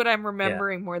that's what I'm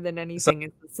remembering more than anything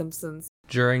is The Simpsons.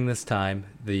 During this time,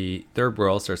 the third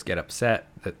world starts to get upset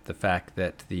that the fact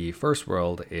that the first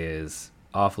world is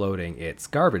offloading its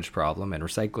garbage problem and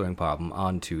recycling problem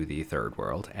onto the third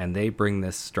world, and they bring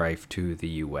this strife to the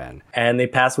UN. And they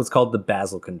pass what's called the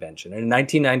Basel Convention. And in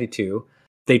 1992,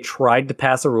 they tried to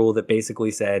pass a rule that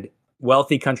basically said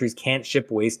wealthy countries can't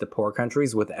ship waste to poor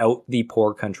countries without the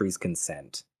poor countries'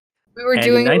 consent. We were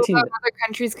doing it without other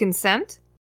countries' consent?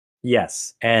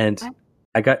 Yes, and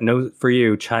I got news for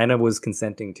you. China was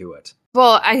consenting to it.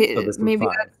 Well, maybe.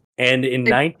 And in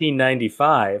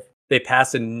 1995, they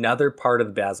passed another part of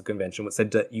the Basel Convention which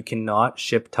said that you cannot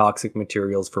ship toxic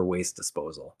materials for waste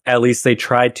disposal. At least they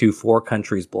tried to. 4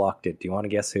 countries blocked it. Do you want to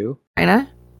guess who? China?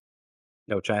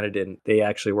 No, China didn't. They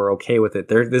actually were okay with it.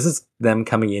 This is them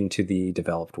coming into the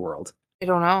developed world. I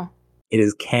don't know. It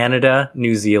is Canada,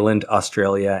 New Zealand,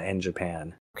 Australia, and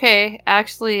Japan. Okay,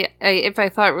 actually, if I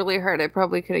thought really hard, I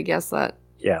probably could have guessed that.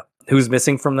 Yeah. Who's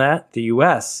missing from that? The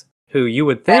US, who you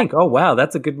would think, oh, wow,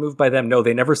 that's a good move by them. No,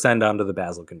 they never signed on to the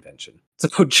Basel Convention. So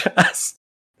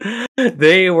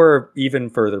they were even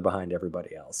further behind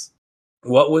everybody else.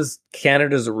 What was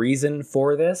Canada's reason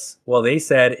for this? Well, they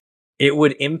said it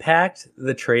would impact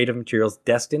the trade of materials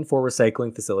destined for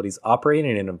recycling facilities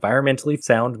operating in an environmentally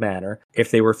sound manner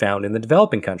if they were found in the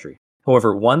developing country.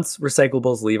 However, once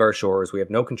recyclables leave our shores, we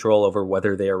have no control over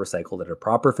whether they are recycled at a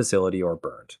proper facility or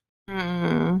burned.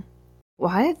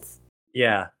 What?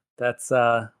 Yeah, that's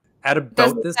at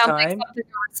about this time. Like something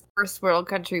a first world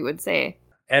country would say.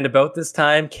 And about this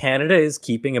time, Canada is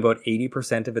keeping about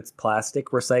 80% of its plastic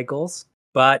recycles,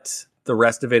 but the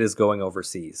rest of it is going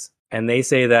overseas. And they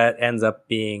say that ends up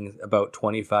being about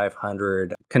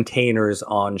 2,500 containers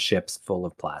on ships full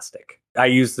of plastic. I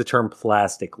use the term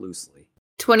plastic loosely.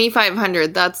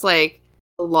 2,500, that's like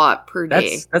a lot per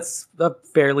day. That's a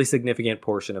fairly significant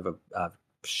portion of a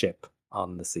ship.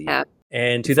 on the sea. Yeah.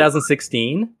 In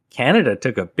 2016, Canada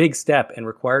took a big step and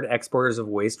required exporters of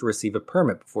waste to receive a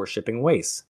permit before shipping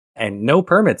waste. And no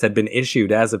permits had been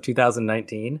issued as of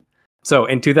 2019. So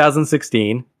in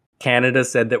 2016, Canada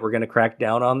said that we're going to crack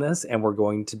down on this and we're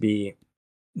going to be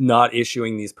not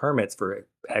issuing these permits for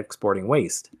exporting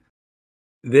waste.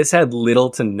 This had little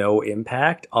to no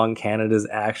impact on Canada's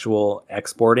actual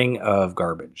exporting of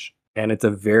garbage. And it's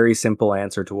a very simple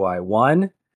answer to why.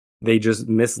 One, they just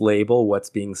mislabel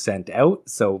what's being sent out.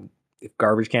 So if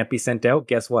garbage can't be sent out,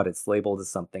 guess what? It's labeled as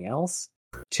something else.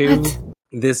 Two,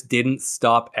 this didn't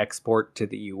stop export to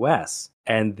the US.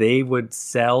 And they would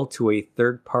sell to a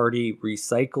third-party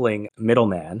recycling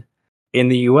middleman in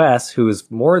the US who is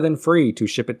more than free to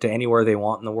ship it to anywhere they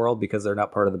want in the world because they're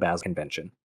not part of the Basel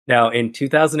Convention. Now, in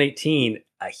 2018,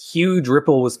 a huge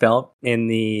ripple was felt in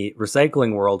the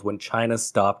recycling world when China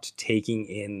stopped taking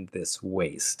in this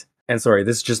waste. And sorry,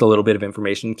 this is just a little bit of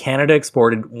information. Canada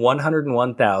exported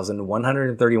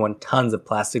 101,131 tons of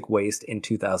plastic waste in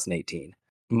 2018.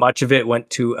 Much of it went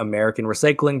to American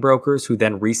recycling brokers who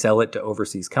then resell it to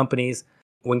overseas companies.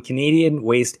 When Canadian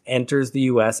waste enters the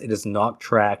US, it is not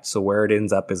tracked, so where it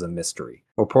ends up is a mystery.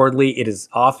 Reportedly, it is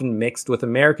often mixed with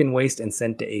American waste and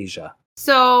sent to Asia.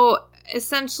 So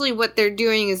essentially what they're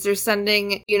doing is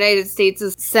United States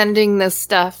is sending this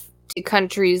stuff to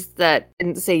countries that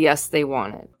didn't say yes, they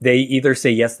want it. They either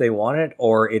say yes, they want it,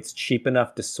 or it's cheap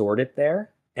enough to sort it there.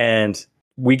 And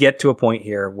we get to a point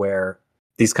here where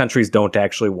these countries don't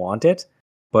actually want it,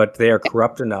 but they are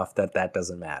corrupt enough that that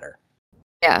doesn't matter.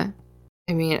 Yeah.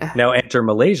 I mean, now enter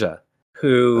Malaysia,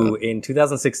 who in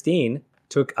 2016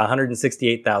 took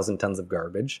 168,000 tons of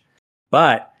garbage,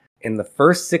 but in the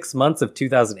first 6 months of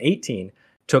 2018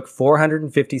 took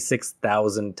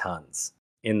 456,000 tons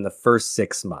in the first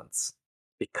 6 months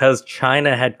because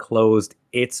China had closed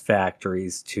its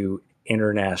factories to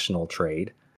international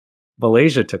trade.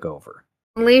 Malaysia took over.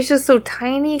 Malaysia's so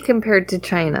tiny compared to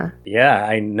China. Yeah,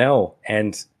 I know.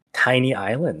 And tiny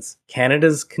islands.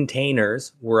 Canada's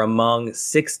containers were among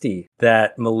 60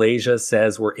 that Malaysia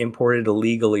says were imported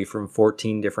illegally from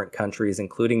 14 different countries,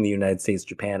 including the United States,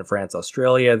 Japan, France,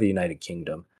 Australia, the United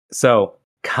Kingdom. So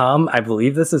I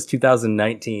believe this is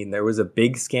 2019, there was a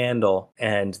big scandal,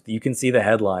 and you can see the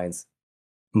headlines.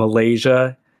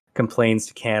 Malaysia complains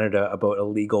to Canada about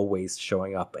illegal waste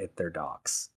showing up at their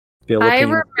docks. I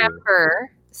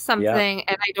remember something,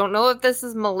 and I don't know if this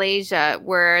is Malaysia,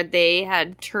 where they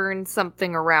had turned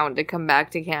something around to come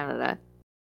back to Canada.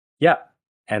 Yeah,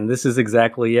 and this is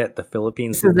exactly it. The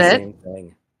Philippines did the same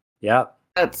thing. Yeah.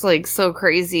 That's like so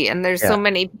crazy, and there's so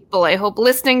many people, I hope,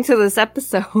 listening to this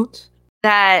episode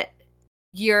that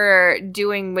you're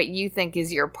doing what you think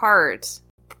is your part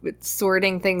with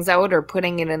sorting things out or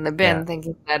putting it in the bin,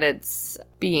 thinking that it's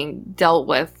being dealt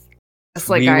with. Just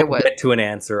like I would get to an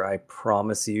answer, I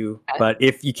promise you. But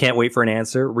if you can't wait for an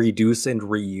answer, reduce and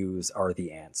reuse are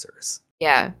the answers.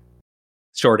 Yeah.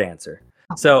 Short answer.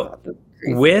 So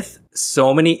with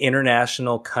so many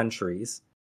international countries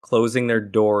closing their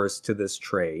doors to this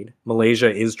trade, Malaysia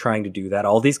is trying to do that.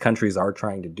 All these countries are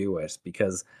trying to do it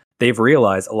because they've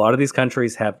realized a lot of these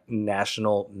countries have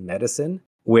national medicine,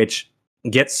 which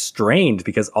gets strained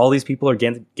because all these people are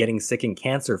getting sick and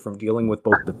cancer from dealing with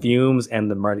both the fumes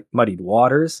and the muddied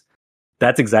waters.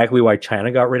 That's exactly why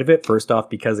China got rid of it. First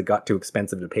off, because it got too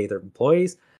expensive to pay their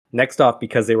employees. Next off,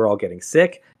 because they were all getting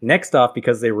sick. Next off,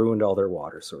 because they ruined all their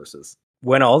water sources.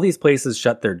 When all these places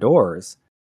shut their doors,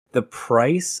 the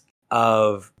price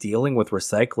of dealing with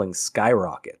recycling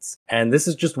skyrockets. And this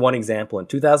is just one example. In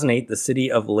 2008, the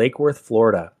city of Lake Worth,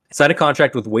 Florida, signed a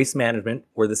contract with Waste Management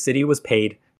where the city was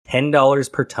paid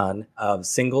 $10 per ton of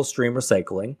single stream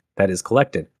recycling that is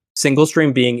collected. Single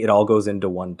stream being it all goes into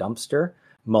one dumpster.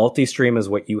 Multi-stream is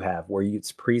what you have, where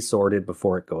it's pre-sorted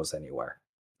before it goes anywhere.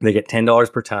 They get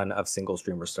 $10 per ton of single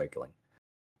stream recycling.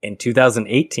 In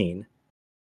 2018,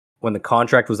 when the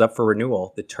contract was up for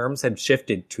renewal, the terms had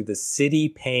shifted to the city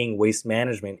paying Waste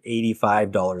Management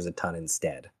 $85 a ton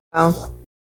instead. Oh.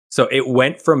 So it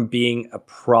went from being a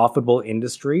profitable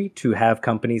industry to have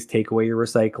companies take away your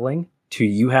recycling to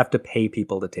you have to pay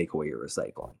people to take away your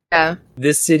recycling. Yeah.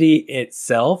 This city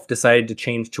itself decided to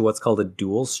change to what's called a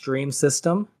dual stream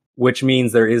system, which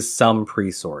means there is some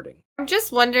pre-sorting. I'm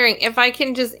just wondering if I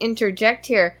can just interject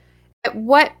here. At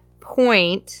what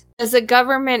point does a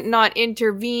government not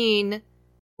intervene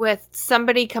with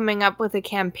somebody coming up with a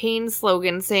campaign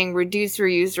slogan saying reduce,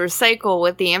 reuse, recycle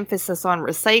with the emphasis on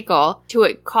recycle to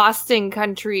it costing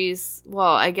countries,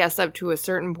 well, I guess up to a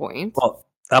certain point? Well,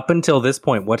 up until this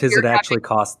point, what has it actually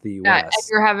cost the U.S.? If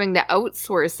you're having to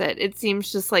outsource it, it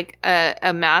seems just like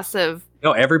a massive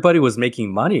No, everybody was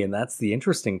making money, and that's the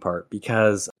interesting part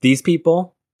because these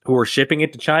people who were shipping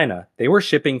it to China, they were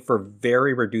shipping for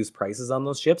very reduced prices on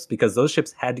those ships because those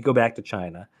ships had to go back to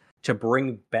China to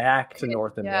bring back to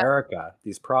North Yeah. America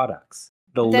these products.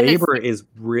 The But then it's labor like, is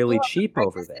really well, cheap I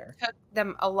over guess there. it took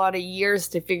them a lot of years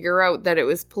to figure out that it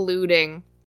was polluting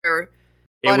or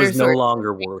It water was no sources,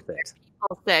 longer making worth it.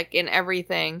 people sick and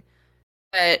everything.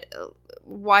 But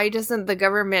why doesn't the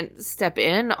government step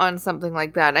in on something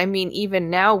like that? I mean, even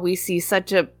now we see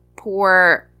such a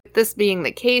poor. This being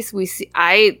the case,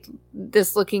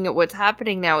 just looking at what's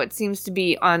happening now, it seems to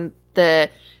be on the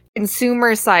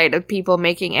consumer side of people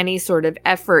making any sort of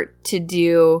effort to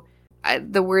do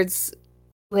the words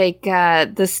like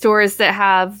the stores that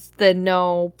have the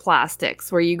no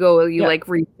plastics, where you go, you Yeah. like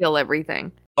refill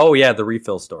everything. Oh yeah, the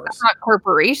refill stores. Not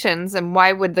corporations, and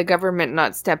why would the government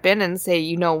not step in and say,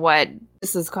 you know what,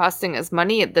 this is costing us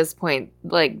money at this point,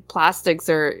 like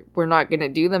we're not going to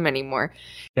do them anymore.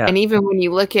 Yeah. And even when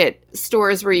you look at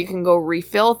stores where you can go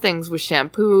refill things with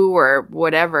shampoo or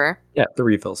whatever, Yeah, the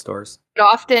refill stores. it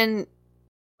often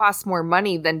costs more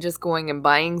money than just going and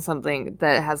buying something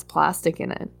that has plastic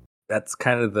in it. That's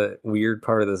kind of the weird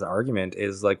part of this argument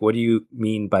is like, what do you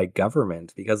mean by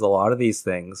government? Because a lot of these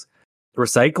things,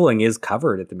 recycling is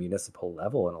covered at the municipal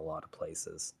level in a lot of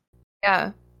places.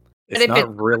 Yeah. It's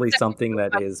not really something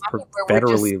that is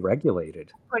federally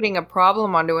regulated. Putting a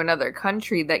problem onto another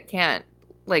country that can't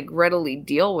like readily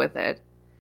deal with it.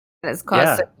 And it's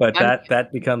Yeah, but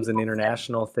that becomes an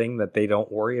international thing that they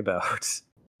don't worry about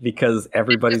because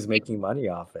everybody's making money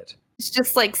off it. It's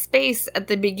just like space at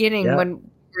the beginning when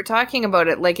we're talking about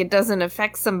it, like it doesn't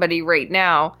affect somebody right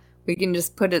now. We can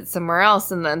just put it somewhere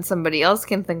else and then somebody else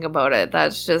can think about it.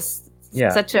 That's just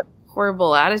such a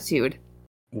horrible attitude.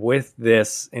 With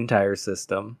this entire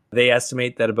system, they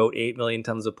estimate that about 8 million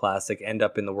tons of plastic end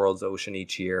up in the world's ocean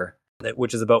each year,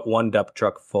 which is about one dump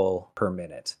truck full per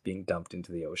minute being dumped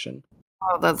into the ocean.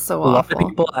 Oh, that's so awful. A lot of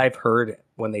people I've heard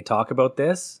when they talk about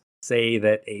this say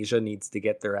that Asia needs to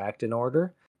get their act in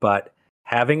order. But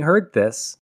having heard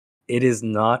this, it is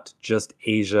not just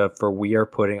Asia, for we are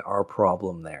putting our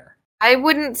problem there. I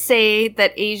wouldn't say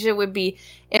that Asia would be,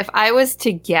 if I was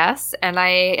to guess, and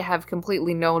I have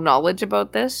completely no knowledge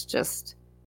about this, just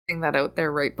putting that out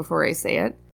there right before I say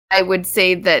it, I would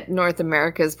say that North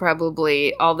America is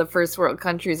probably, all the first world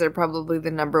countries are probably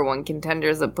the number one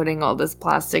contenders of putting all this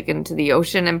plastic into the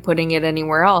ocean and putting it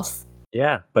anywhere else.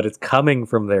 Yeah, but it's coming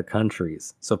from their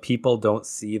countries. So people don't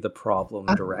see the problem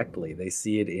directly. They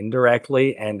see it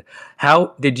indirectly. And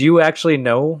how did you actually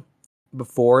know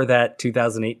before that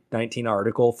 2019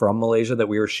 article from Malaysia that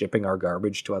we were shipping our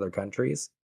garbage to other countries?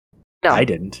 No. I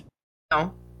didn't.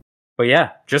 No. But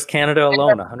yeah, just Canada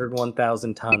alone,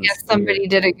 101,000 tons. I guess somebody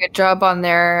did a good job on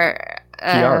their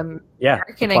PR. Yeah,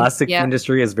 the plastic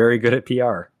industry is very good at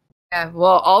PR. Yeah,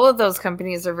 well, all of those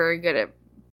companies are very good at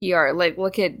PR. Like,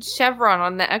 look at Chevron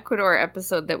on the Ecuador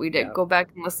episode that we did. Yeah. Go back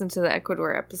and listen to the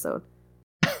Ecuador episode.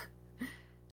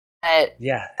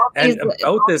 Yeah, and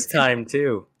about this time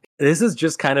too. This is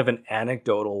just kind of an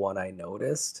anecdotal one I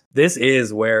noticed. This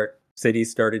is where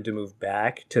cities started to move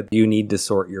back to you need to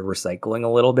sort your recycling a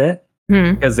little bit.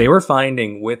 Because they were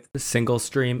finding with single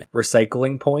stream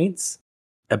recycling points,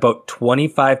 about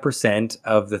 25%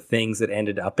 of the things that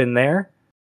ended up in there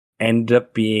end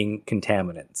up being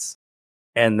contaminants.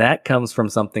 And that comes from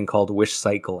something called wish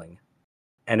cycling.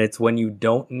 And it's when you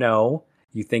don't know,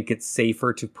 you think it's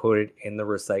safer to put it in the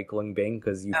recycling bin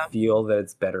because you feel that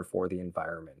it's better for the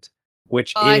environment,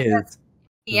 which is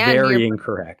very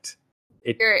incorrect.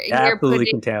 It absolutely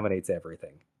contaminates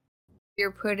everything.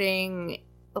 You're putting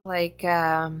like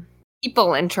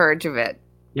people in charge of it.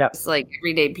 Yeah. It's like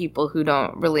everyday people who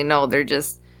don't really know. They're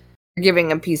just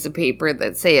giving a piece of paper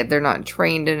that say it. They're not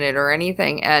trained in it or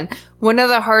anything. And one of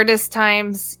the hardest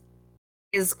times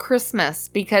is Christmas,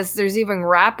 because there's even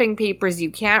wrapping papers you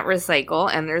can't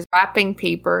recycle, and there's wrapping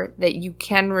paper that you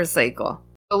can recycle.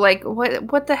 So like,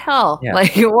 what the hell? Yeah.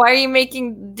 Like, why are you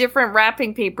making different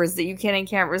wrapping papers that you can and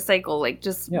can't recycle? Like,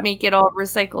 just make it all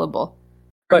recyclable.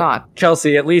 But not.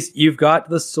 Chelsea, at least you've got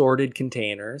the sorted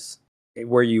containers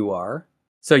where you are.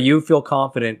 So you feel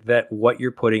confident that what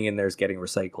you're putting in there is getting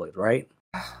recycled, right?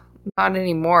 Not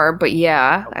anymore, but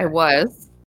yeah, okay. I was.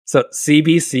 So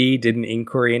CBC did an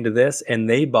inquiry into this, and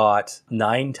they bought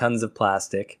 9 tons of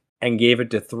plastic and gave it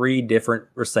to 3 different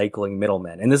recycling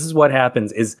middlemen. And this is what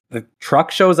happens is the truck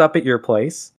shows up at your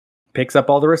place, picks up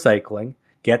all the recycling,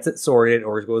 gets it sorted,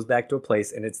 or it goes back to a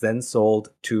place, and it's then sold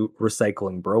to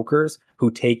recycling brokers who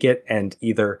take it and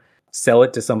either sell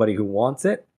it to somebody who wants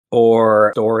it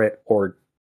or store it or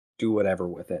do whatever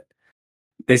with it.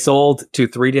 They sold to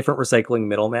 3 different recycling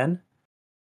middlemen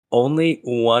Only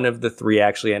one of the 3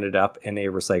 actually ended up in a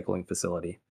recycling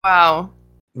facility. Wow.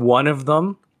 One of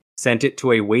them sent it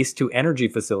to a waste to energy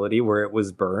facility where it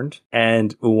was burned,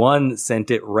 and one sent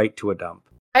it right to a dump.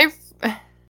 I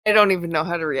don't even know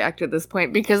how to react at this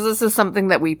point because this is something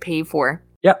that we pay for.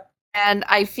 Yep. And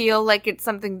I feel like it's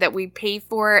something that we pay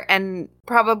for, and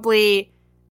probably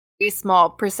a small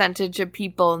percentage of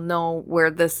people know where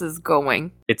this is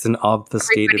going. It's an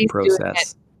obfuscated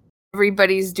process.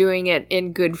 Everybody's doing it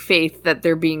in good faith that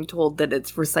they're being told that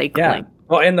it's recycling. Yeah.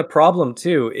 Well, and the problem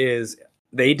too is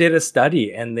they did a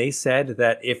study and they said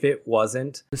that if it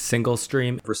wasn't Single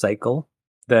stream. recycle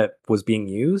that was being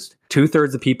used,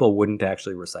 2/3 of people wouldn't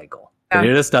actually recycle. Yeah. They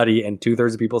did a study and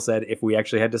 2/3 of people said if we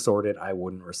actually had to sort it, I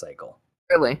wouldn't recycle.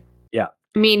 Really? Yeah.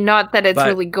 I mean, not that it's But-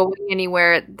 really going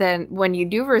anywhere then when you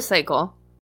do recycle.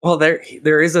 Well,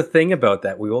 there is a thing about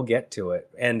that. We will get to it.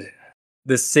 And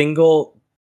the single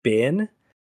bin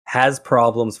has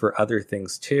problems for other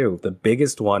things too. The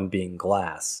biggest one being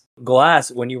glass. Glass,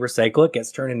 when you recycle it,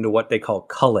 gets turned into what they call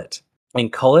cullet.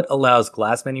 And cullet allows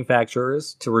glass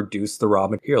manufacturers to reduce the raw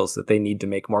materials that they need to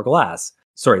make more glass.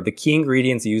 Sorry, the key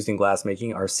ingredients used in glass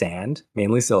making are sand,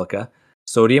 mainly silica,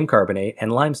 sodium carbonate,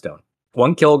 and limestone.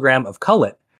 1 kilogram of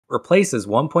cullet replaces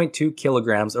 1.2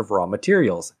 kilograms of raw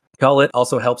materials. Cullet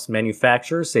also helps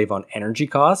manufacturers save on energy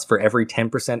costs. For every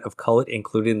 10% of cullet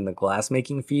included in the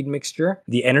glass-making feed mixture,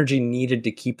 the energy needed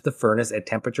to keep the furnace at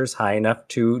temperatures high enough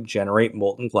to generate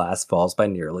molten glass falls by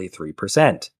nearly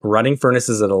 3%. Running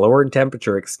furnaces at a lower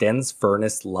temperature extends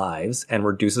furnace lives and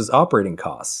reduces operating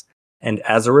costs. And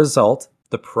as a result,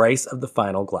 the price of the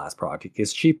final glass product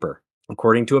is cheaper.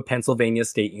 According to a Pennsylvania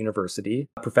State University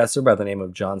professor by the name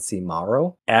of John C.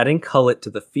 Morrow, adding cullet to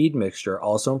the feed mixture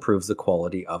also improves the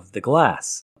quality of the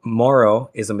glass. Morrow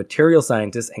is a material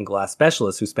scientist and glass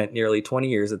specialist who spent nearly 20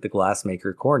 years at the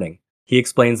glassmaker Corning. He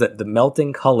explains that the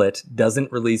melting cullet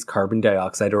doesn't release carbon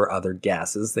dioxide or other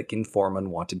gases that can form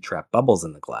unwanted trapped bubbles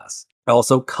in the glass.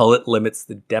 Also, cullet limits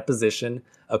the deposition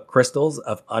of crystals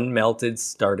of unmelted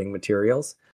starting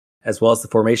materials, as well as the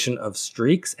formation of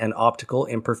streaks and optical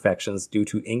imperfections due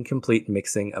to incomplete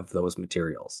mixing of those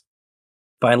materials.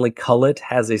 Finally, cullet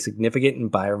has a significant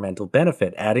environmental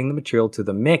benefit. Adding the material to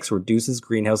the mix reduces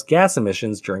greenhouse gas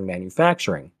emissions during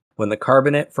manufacturing. When the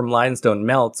carbonate from limestone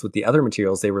melts with the other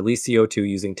materials, they release CO2.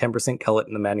 Using 10% cullet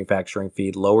in the manufacturing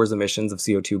feed lowers emissions of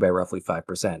CO2 by roughly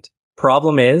 5%.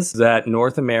 Problem is that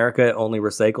North America only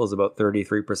recycles about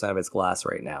 33% of its glass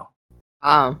right now.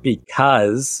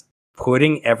 Because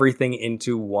putting everything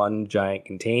into one giant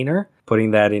container,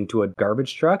 putting that into a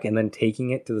garbage truck, and then taking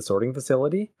it to the sorting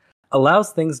facility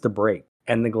allows things to break.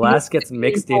 And the glass gets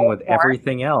mixed in with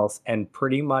everything else, and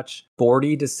pretty much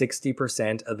 40 to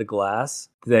 60% of the glass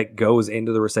that goes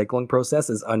into the recycling process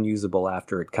is unusable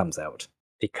after it comes out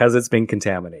because it's been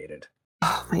contaminated.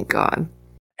 Oh my God.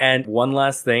 And one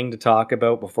last thing to talk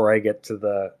about before I get to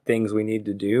the things we need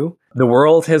to do. The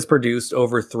world has produced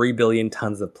over 3 billion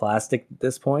tons of plastic at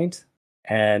this point,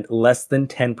 and less than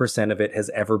 10% of it has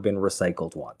ever been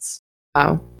recycled once.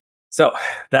 Wow. So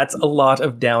that's a lot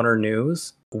of downer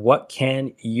news. What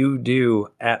can you do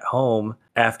at home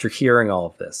after hearing all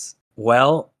of this?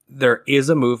 Well, there is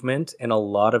a movement in a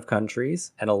lot of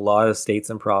countries and a lot of states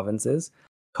and provinces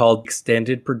called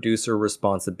extended producer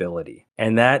responsibility.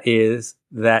 And that is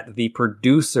that the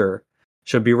producer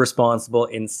should be responsible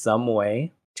in some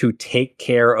way to take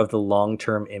care of the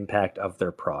long-term impact of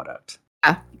their product.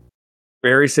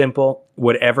 Very simple.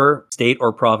 Whatever state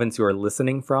or province you are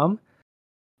listening from,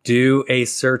 do a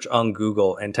search on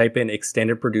Google and type in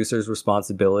extended producer's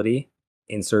responsibility.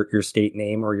 Insert your state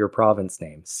name or your province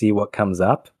name. See what comes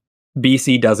up.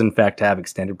 BC does in fact have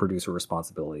extended producer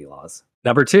responsibility laws.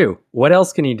 Number 2, what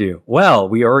else can you do? Well,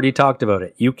 we already talked about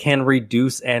it. You can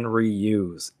reduce and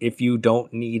reuse. If you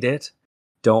don't need it,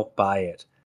 don't buy it.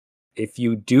 If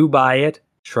you do buy it,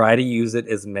 try to use it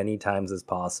as many times as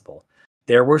possible.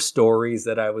 There were stories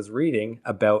that I was reading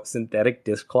about synthetic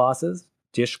dishcloths.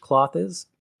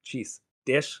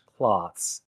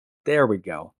 There we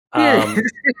go.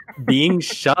 Being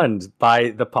shunned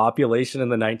by the population in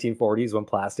the 1940s when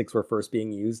plastics were first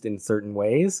being used in certain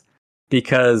ways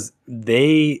because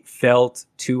they felt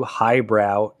too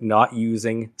highbrow not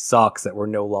using socks that were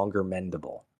no longer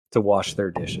mendable to wash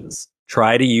their dishes.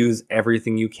 Try to use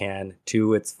everything you can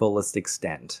to its fullest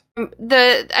extent.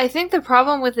 I think the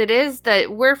problem with it is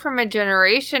that we're from a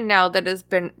generation now that has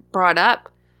been brought up.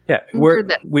 Yeah,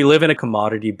 we live in a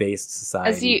commodity-based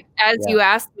society. You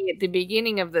asked me at the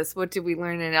beginning of this, what did we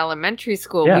learn in elementary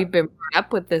school? Yeah. We've been brought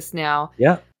up with this now.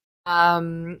 Yeah.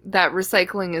 That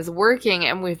recycling is working,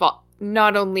 and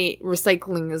not only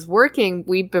recycling is working,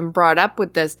 we've been brought up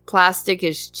with this plastic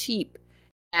is cheap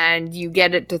and you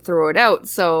get it to throw it out.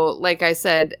 So like I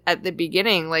said at the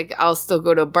beginning, like I'll still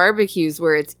go to barbecues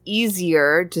where it's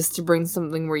easier just to bring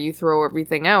something where you throw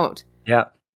everything out. Yeah.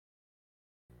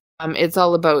 It's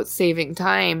all about saving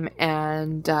time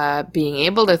and being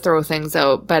able to throw things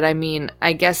out. But I mean,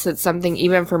 I guess it's something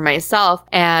even for myself.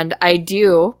 And I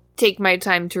do take my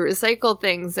time to recycle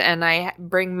things, and I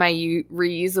bring my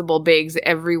reusable bags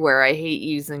everywhere. I hate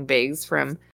using bags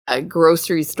from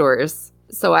grocery stores.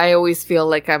 So I always feel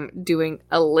like I'm doing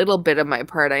a little bit of my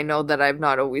part. I know that I've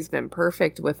not always been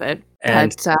perfect with it.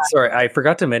 And but, sorry, I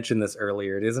forgot to mention this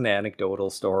earlier. It is an anecdotal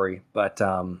story, but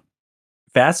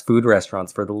fast food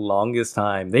restaurants for the longest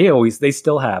time, they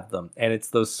still have them, and it's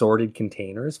those sorted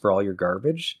containers for all your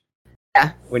garbage.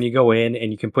 Yeah. When you go in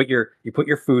and you put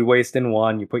your food waste in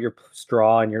one, you put your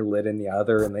straw and your lid in the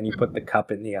other, and then you put the cup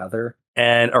in the other.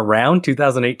 And around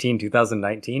 2018,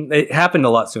 2019, it happened a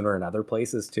lot sooner in other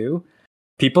places too.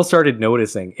 People started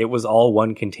noticing it was all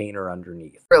one container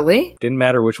underneath. Really? Didn't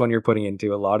matter which one you're putting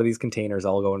into. A lot of these containers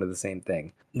all go into the same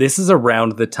thing. This is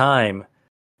around the time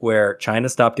where China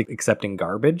stopped accepting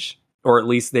garbage, or at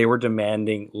least they were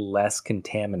demanding less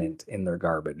contaminant in their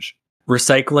garbage.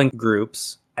 Recycling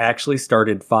groups actually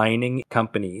started fining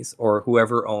companies or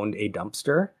whoever owned a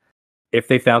dumpster. If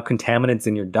they found contaminants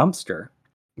in your dumpster,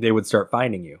 they would start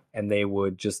fining you, and they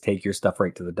would just take your stuff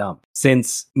right to the dump.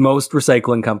 Since most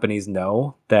recycling companies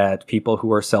know that people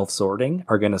who are self-sorting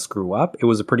are going to screw up, it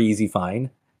was a pretty easy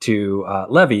fine to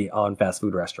levy on fast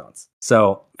food restaurants.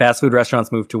 So fast food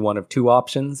restaurants moved to one of two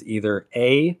options. Either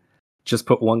A, just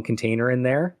put one container in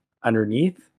there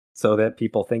underneath so that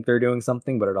people think they're doing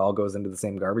something, but it all goes into the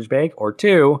same garbage bag. Or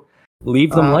two,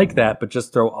 leave them like that, but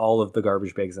just throw all of the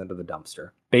garbage bags into the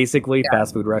dumpster. Basically,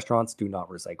 fast food restaurants do not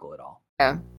recycle at all.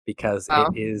 Yeah. Because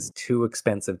it is too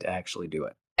expensive to actually do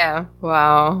it. Yeah.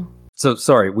 Wow. So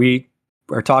sorry, we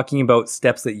are talking about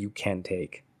steps that you can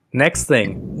take. Next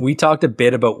thing, we talked a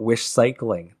bit about wish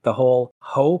cycling, the whole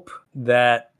hope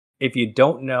that if you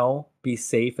don't know, be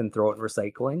safe and throw it in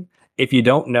recycling. If you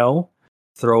don't know,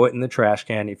 throw it in the trash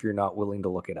can if you're not willing to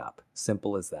look it up.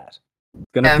 Simple as that.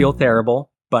 It's going to feel terrible,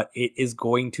 but it is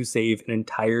going to save an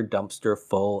entire dumpster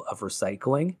full of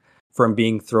recycling from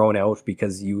being thrown out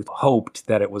because you hoped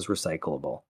that it was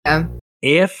recyclable. Yeah.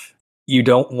 If you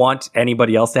don't want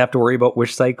anybody else to have to worry about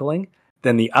wish cycling,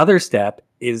 then the other step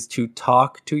is to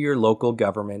talk to your local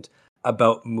government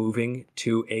about moving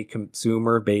to a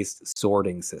consumer-based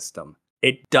sorting system.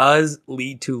 It does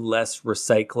lead to less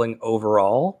recycling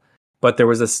overall, but there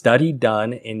was a study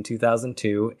done in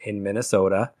 2002 in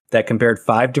Minnesota that compared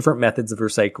 5 different methods of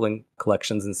recycling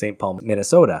collections in St. Paul,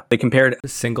 Minnesota. They compared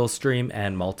single stream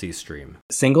and multi-stream.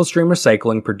 Single stream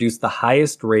recycling produced the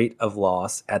highest rate of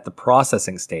loss at the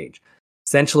processing stage.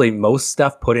 Essentially, most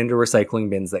stuff put into recycling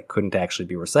bins that couldn't actually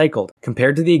be recycled.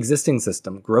 Compared to the existing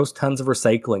system, gross tons of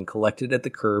recycling collected at the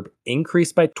curb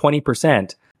increased by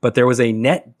 20%, but there was a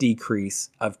net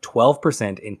decrease of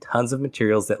 12% in tons of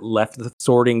materials that left the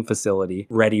sorting facility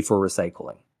ready for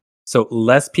recycling. So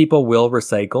less people will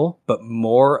recycle, but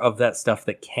more of that stuff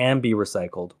that can be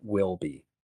recycled will be.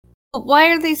 But why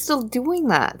are they still doing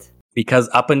that? Because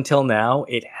up until now,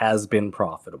 it has been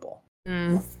profitable.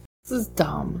 This is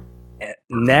dumb.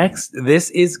 Next, this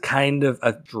is kind of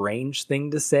a strange thing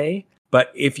to say,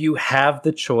 but if you have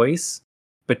the choice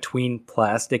between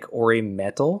plastic or a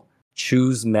metal,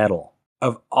 choose metal.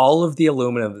 Of all of the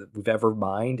aluminum that we've ever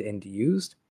mined and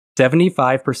used,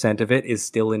 75% of it is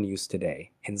still in use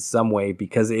today in some way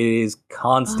because it is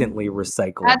constantly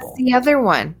recyclable. That's the other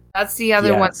one. That's the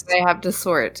other one that I have to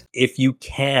sort. If you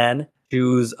can,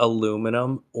 choose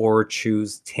aluminum or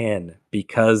choose tin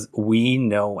because we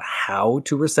know how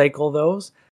to recycle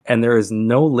those and there is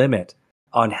no limit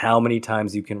on how many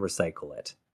times you can recycle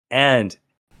it. And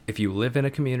if you live in a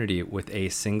community with a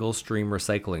single stream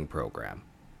recycling program,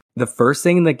 the first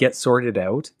thing that gets sorted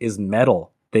out is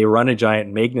metal. They run a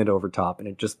giant magnet over top and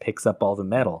it just picks up all the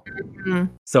metal.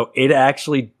 Mm-hmm. So it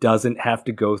actually doesn't have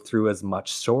to go through as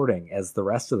much sorting as the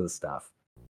rest of the stuff.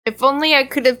 If only I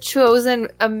could have chosen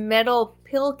a metal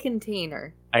pill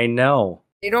container. I know.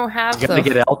 They don't have You gotta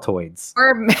get Altoids.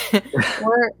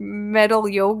 Or metal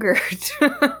yogurt.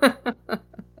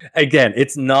 Again,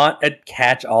 it's not a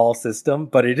catch-all system,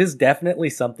 but it is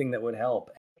definitely something that would help.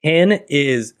 Tin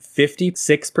is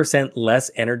 56%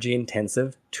 less energy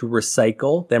intensive to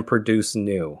recycle than produce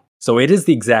new. So it is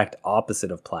the exact opposite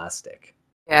of plastic.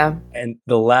 Yeah. And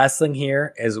the last thing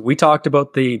here is we talked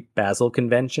about the Basel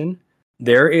Convention.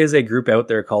 There is a group out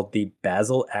there called the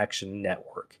Basel Action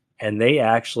Network, and they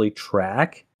actually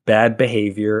track bad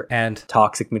behavior And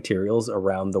toxic materials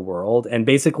around the world, and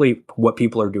basically what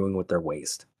people are doing with their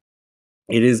waste.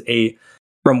 It is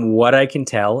from what I can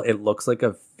tell, it looks like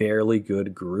a fairly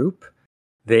good group.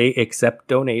 They accept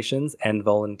donations and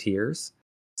volunteers.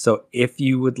 So if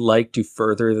you would like to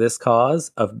further this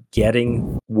cause of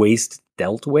getting waste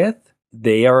dealt with,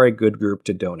 they are a good group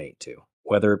to donate to,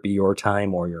 whether it be your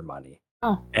time or your money.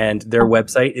 Oh. And their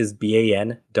website is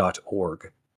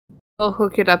ban.org. I'll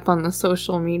hook it up on the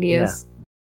social medias.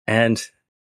 And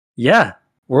yeah,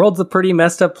 world's a pretty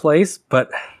messed up place,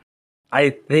 but I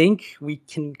think we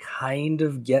can kind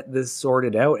of get this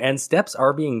sorted out, and steps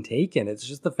are being taken. It's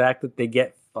just the fact that they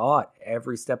get fought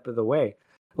every step of the way.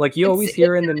 Like you always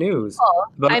hear in the news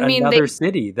about another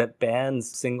city that bans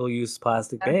single-use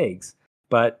plastic bags.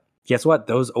 But guess what?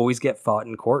 Those always get fought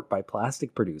in court by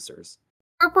plastic producers.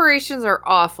 Corporations are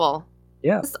awful.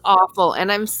 Yeah. It's awful,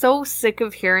 and I'm so sick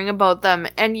of hearing about them.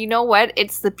 And you know what?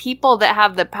 It's the people that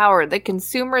have the power. The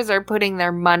consumers are putting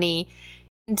their money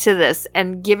into this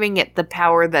and giving it the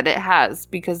power that it has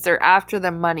because they're after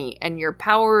the money, and your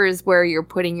power is where you're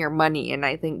putting your money. And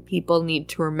I think people need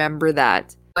to remember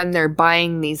that when they're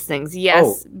buying these things.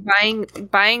 Yes,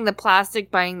 buying the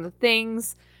plastic, buying the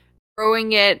things,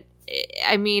 throwing it.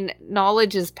 I mean,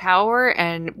 knowledge is power,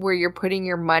 and where you're putting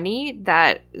your money,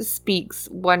 that speaks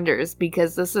wonders,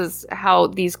 because this is how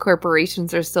these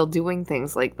corporations are still doing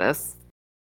things like this.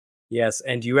 Yes,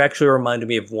 and you actually reminded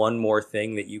me of one more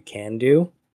thing that you can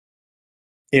do.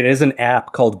 It is an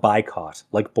app called Buycott,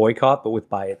 like boycott, but with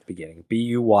buy at the beginning.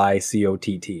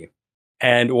 Buycott.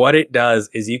 And what it does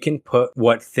is you can put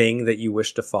what thing that you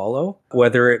wish to follow,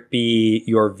 whether it be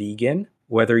you're vegan,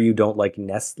 whether you don't like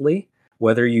Nestle,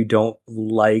 whether you don't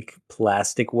like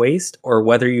plastic waste, or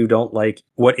whether you don't like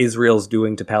what Israel's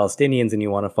doing to Palestinians and you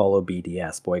want to follow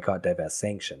BDS, boycott, divest,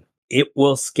 sanction. It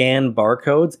will scan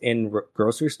barcodes in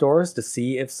grocery stores to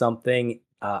see if something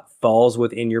falls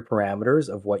within your parameters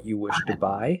of what you wish to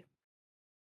buy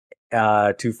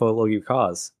to follow your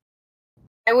cause.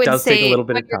 I would say take a little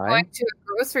bit when of you're time. going to a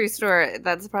grocery store,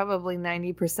 that's probably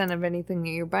 90% of anything that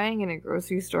you're buying in a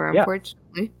grocery store, Yeah.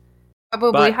 unfortunately.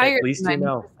 Probably But higher at least than you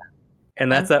know.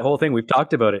 And that's that whole thing. We've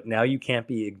talked about it. Now you can't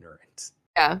be ignorant.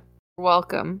 Yeah. You're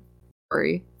welcome.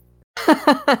 Sorry.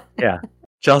 Yeah.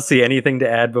 Chelsea, anything to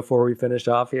add before we finish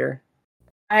off here?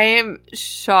 I am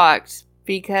shocked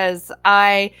because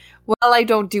I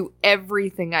don't do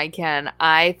everything I can.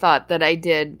 I thought that I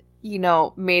did,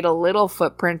 made a little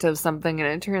footprint of something, and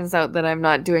it turns out that I'm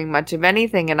not doing much of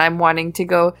anything, and I'm wanting to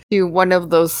go to one of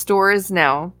those stores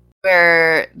now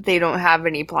where they don't have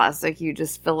any plastic. You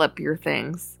just fill up your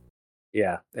things.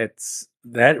 Yeah,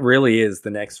 that really is the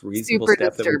next reasonable Super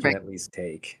step that we disturbing. can at least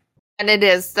take. And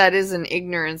that is an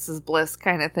ignorance is bliss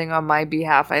kind of thing on my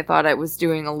behalf. I thought I was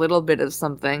doing a little bit of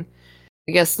something.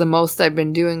 I guess the most I've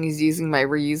been doing is using my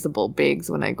reusable bags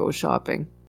when I go shopping.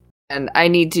 And I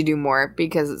need to do more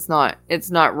because it's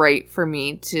not right for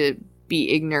me to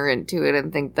be ignorant to it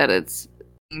and think that it's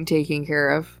being taken care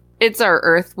of. It's our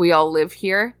Earth. We all live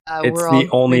here. It's the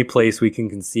only place we can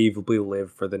conceivably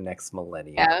live for the next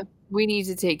millennium. Yeah, we need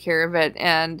to take care of it.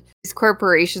 And these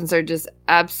corporations are just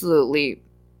absolutely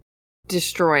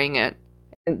destroying it.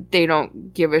 And they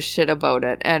don't give a shit about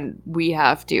it. And we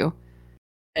have to.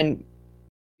 And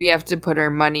we have to put our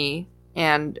money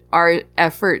and our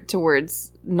effort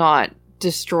towards not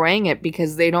destroying it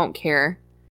because they don't care.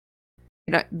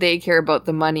 They care about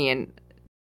the money, and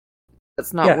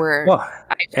that's not where. Well,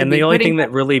 and the only thing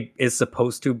that really is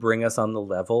supposed to bring us on the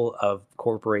level of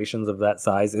corporations of that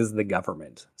size is the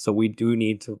government. So you do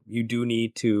need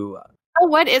to. Oh,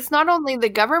 what? It's not only the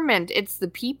government; it's the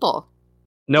people.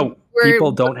 No,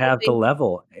 people don't have the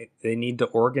level. They need to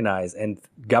organize, and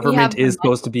government is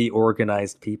supposed to be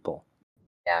organized people.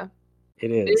 Yeah,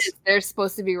 it is. They're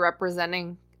supposed to be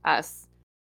representing us.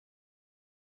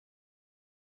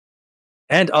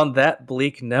 And on that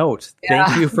bleak note,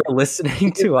 thank you for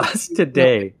listening to us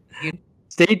today.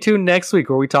 Stay tuned next week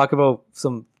where we talk about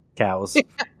some cows.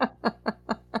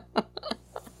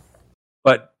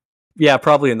 But yeah,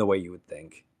 probably in the way you would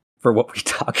think for what we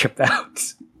talk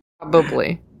about.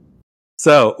 Probably.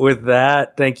 So with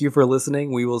that, thank you for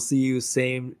listening. We will see you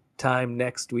same time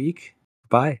next week.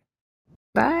 Bye.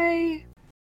 Bye.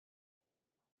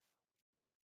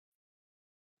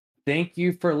 Thank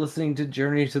you for listening to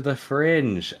Journey to the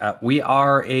Fringe. We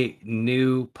are a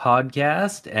new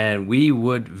podcast, and we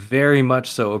would very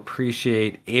much so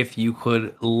appreciate if you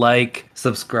could like,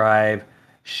 subscribe,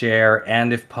 share,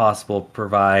 and if possible,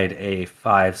 provide a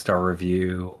 5-star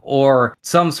review or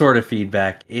some sort of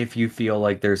feedback if you feel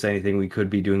like there's anything we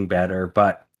could be doing better.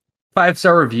 But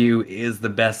 5-star review is the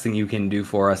best thing you can do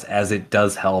for us, as it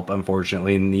does help,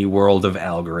 unfortunately, in the world of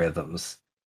algorithms.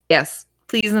 Yes,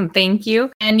 please and thank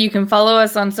you. And you can follow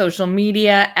us on social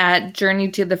media at Journey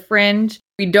to the Fringe.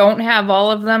 We don't have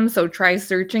all of them, so try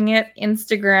searching it.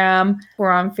 Instagram,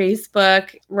 we're on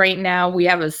Facebook. Right now, we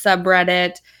have a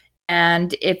subreddit.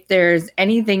 And if there's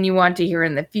anything you want to hear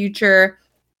in the future,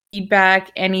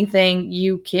 feedback, anything,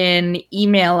 you can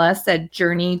email us at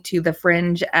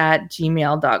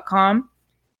journeytothefringe@gmail.com.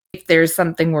 If there's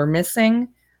something we're missing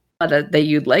that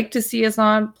you'd like to see us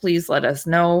on, please let us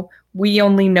know. We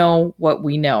only know what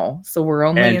we know, so we're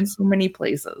only in so many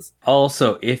places.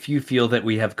 Also, if you feel that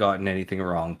we have gotten anything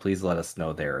wrong, please let us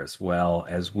know there as well,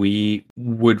 as we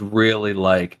would really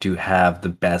like to have the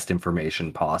best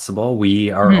information possible. We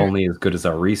are only as good as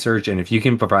our research, and if you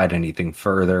can provide anything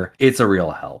further, it's a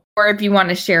real help. Or if you want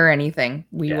to share anything,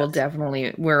 we will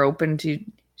definitely, we're open to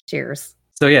shares.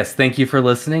 So yes, thank you for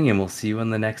listening, and we'll see you in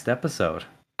the next episode.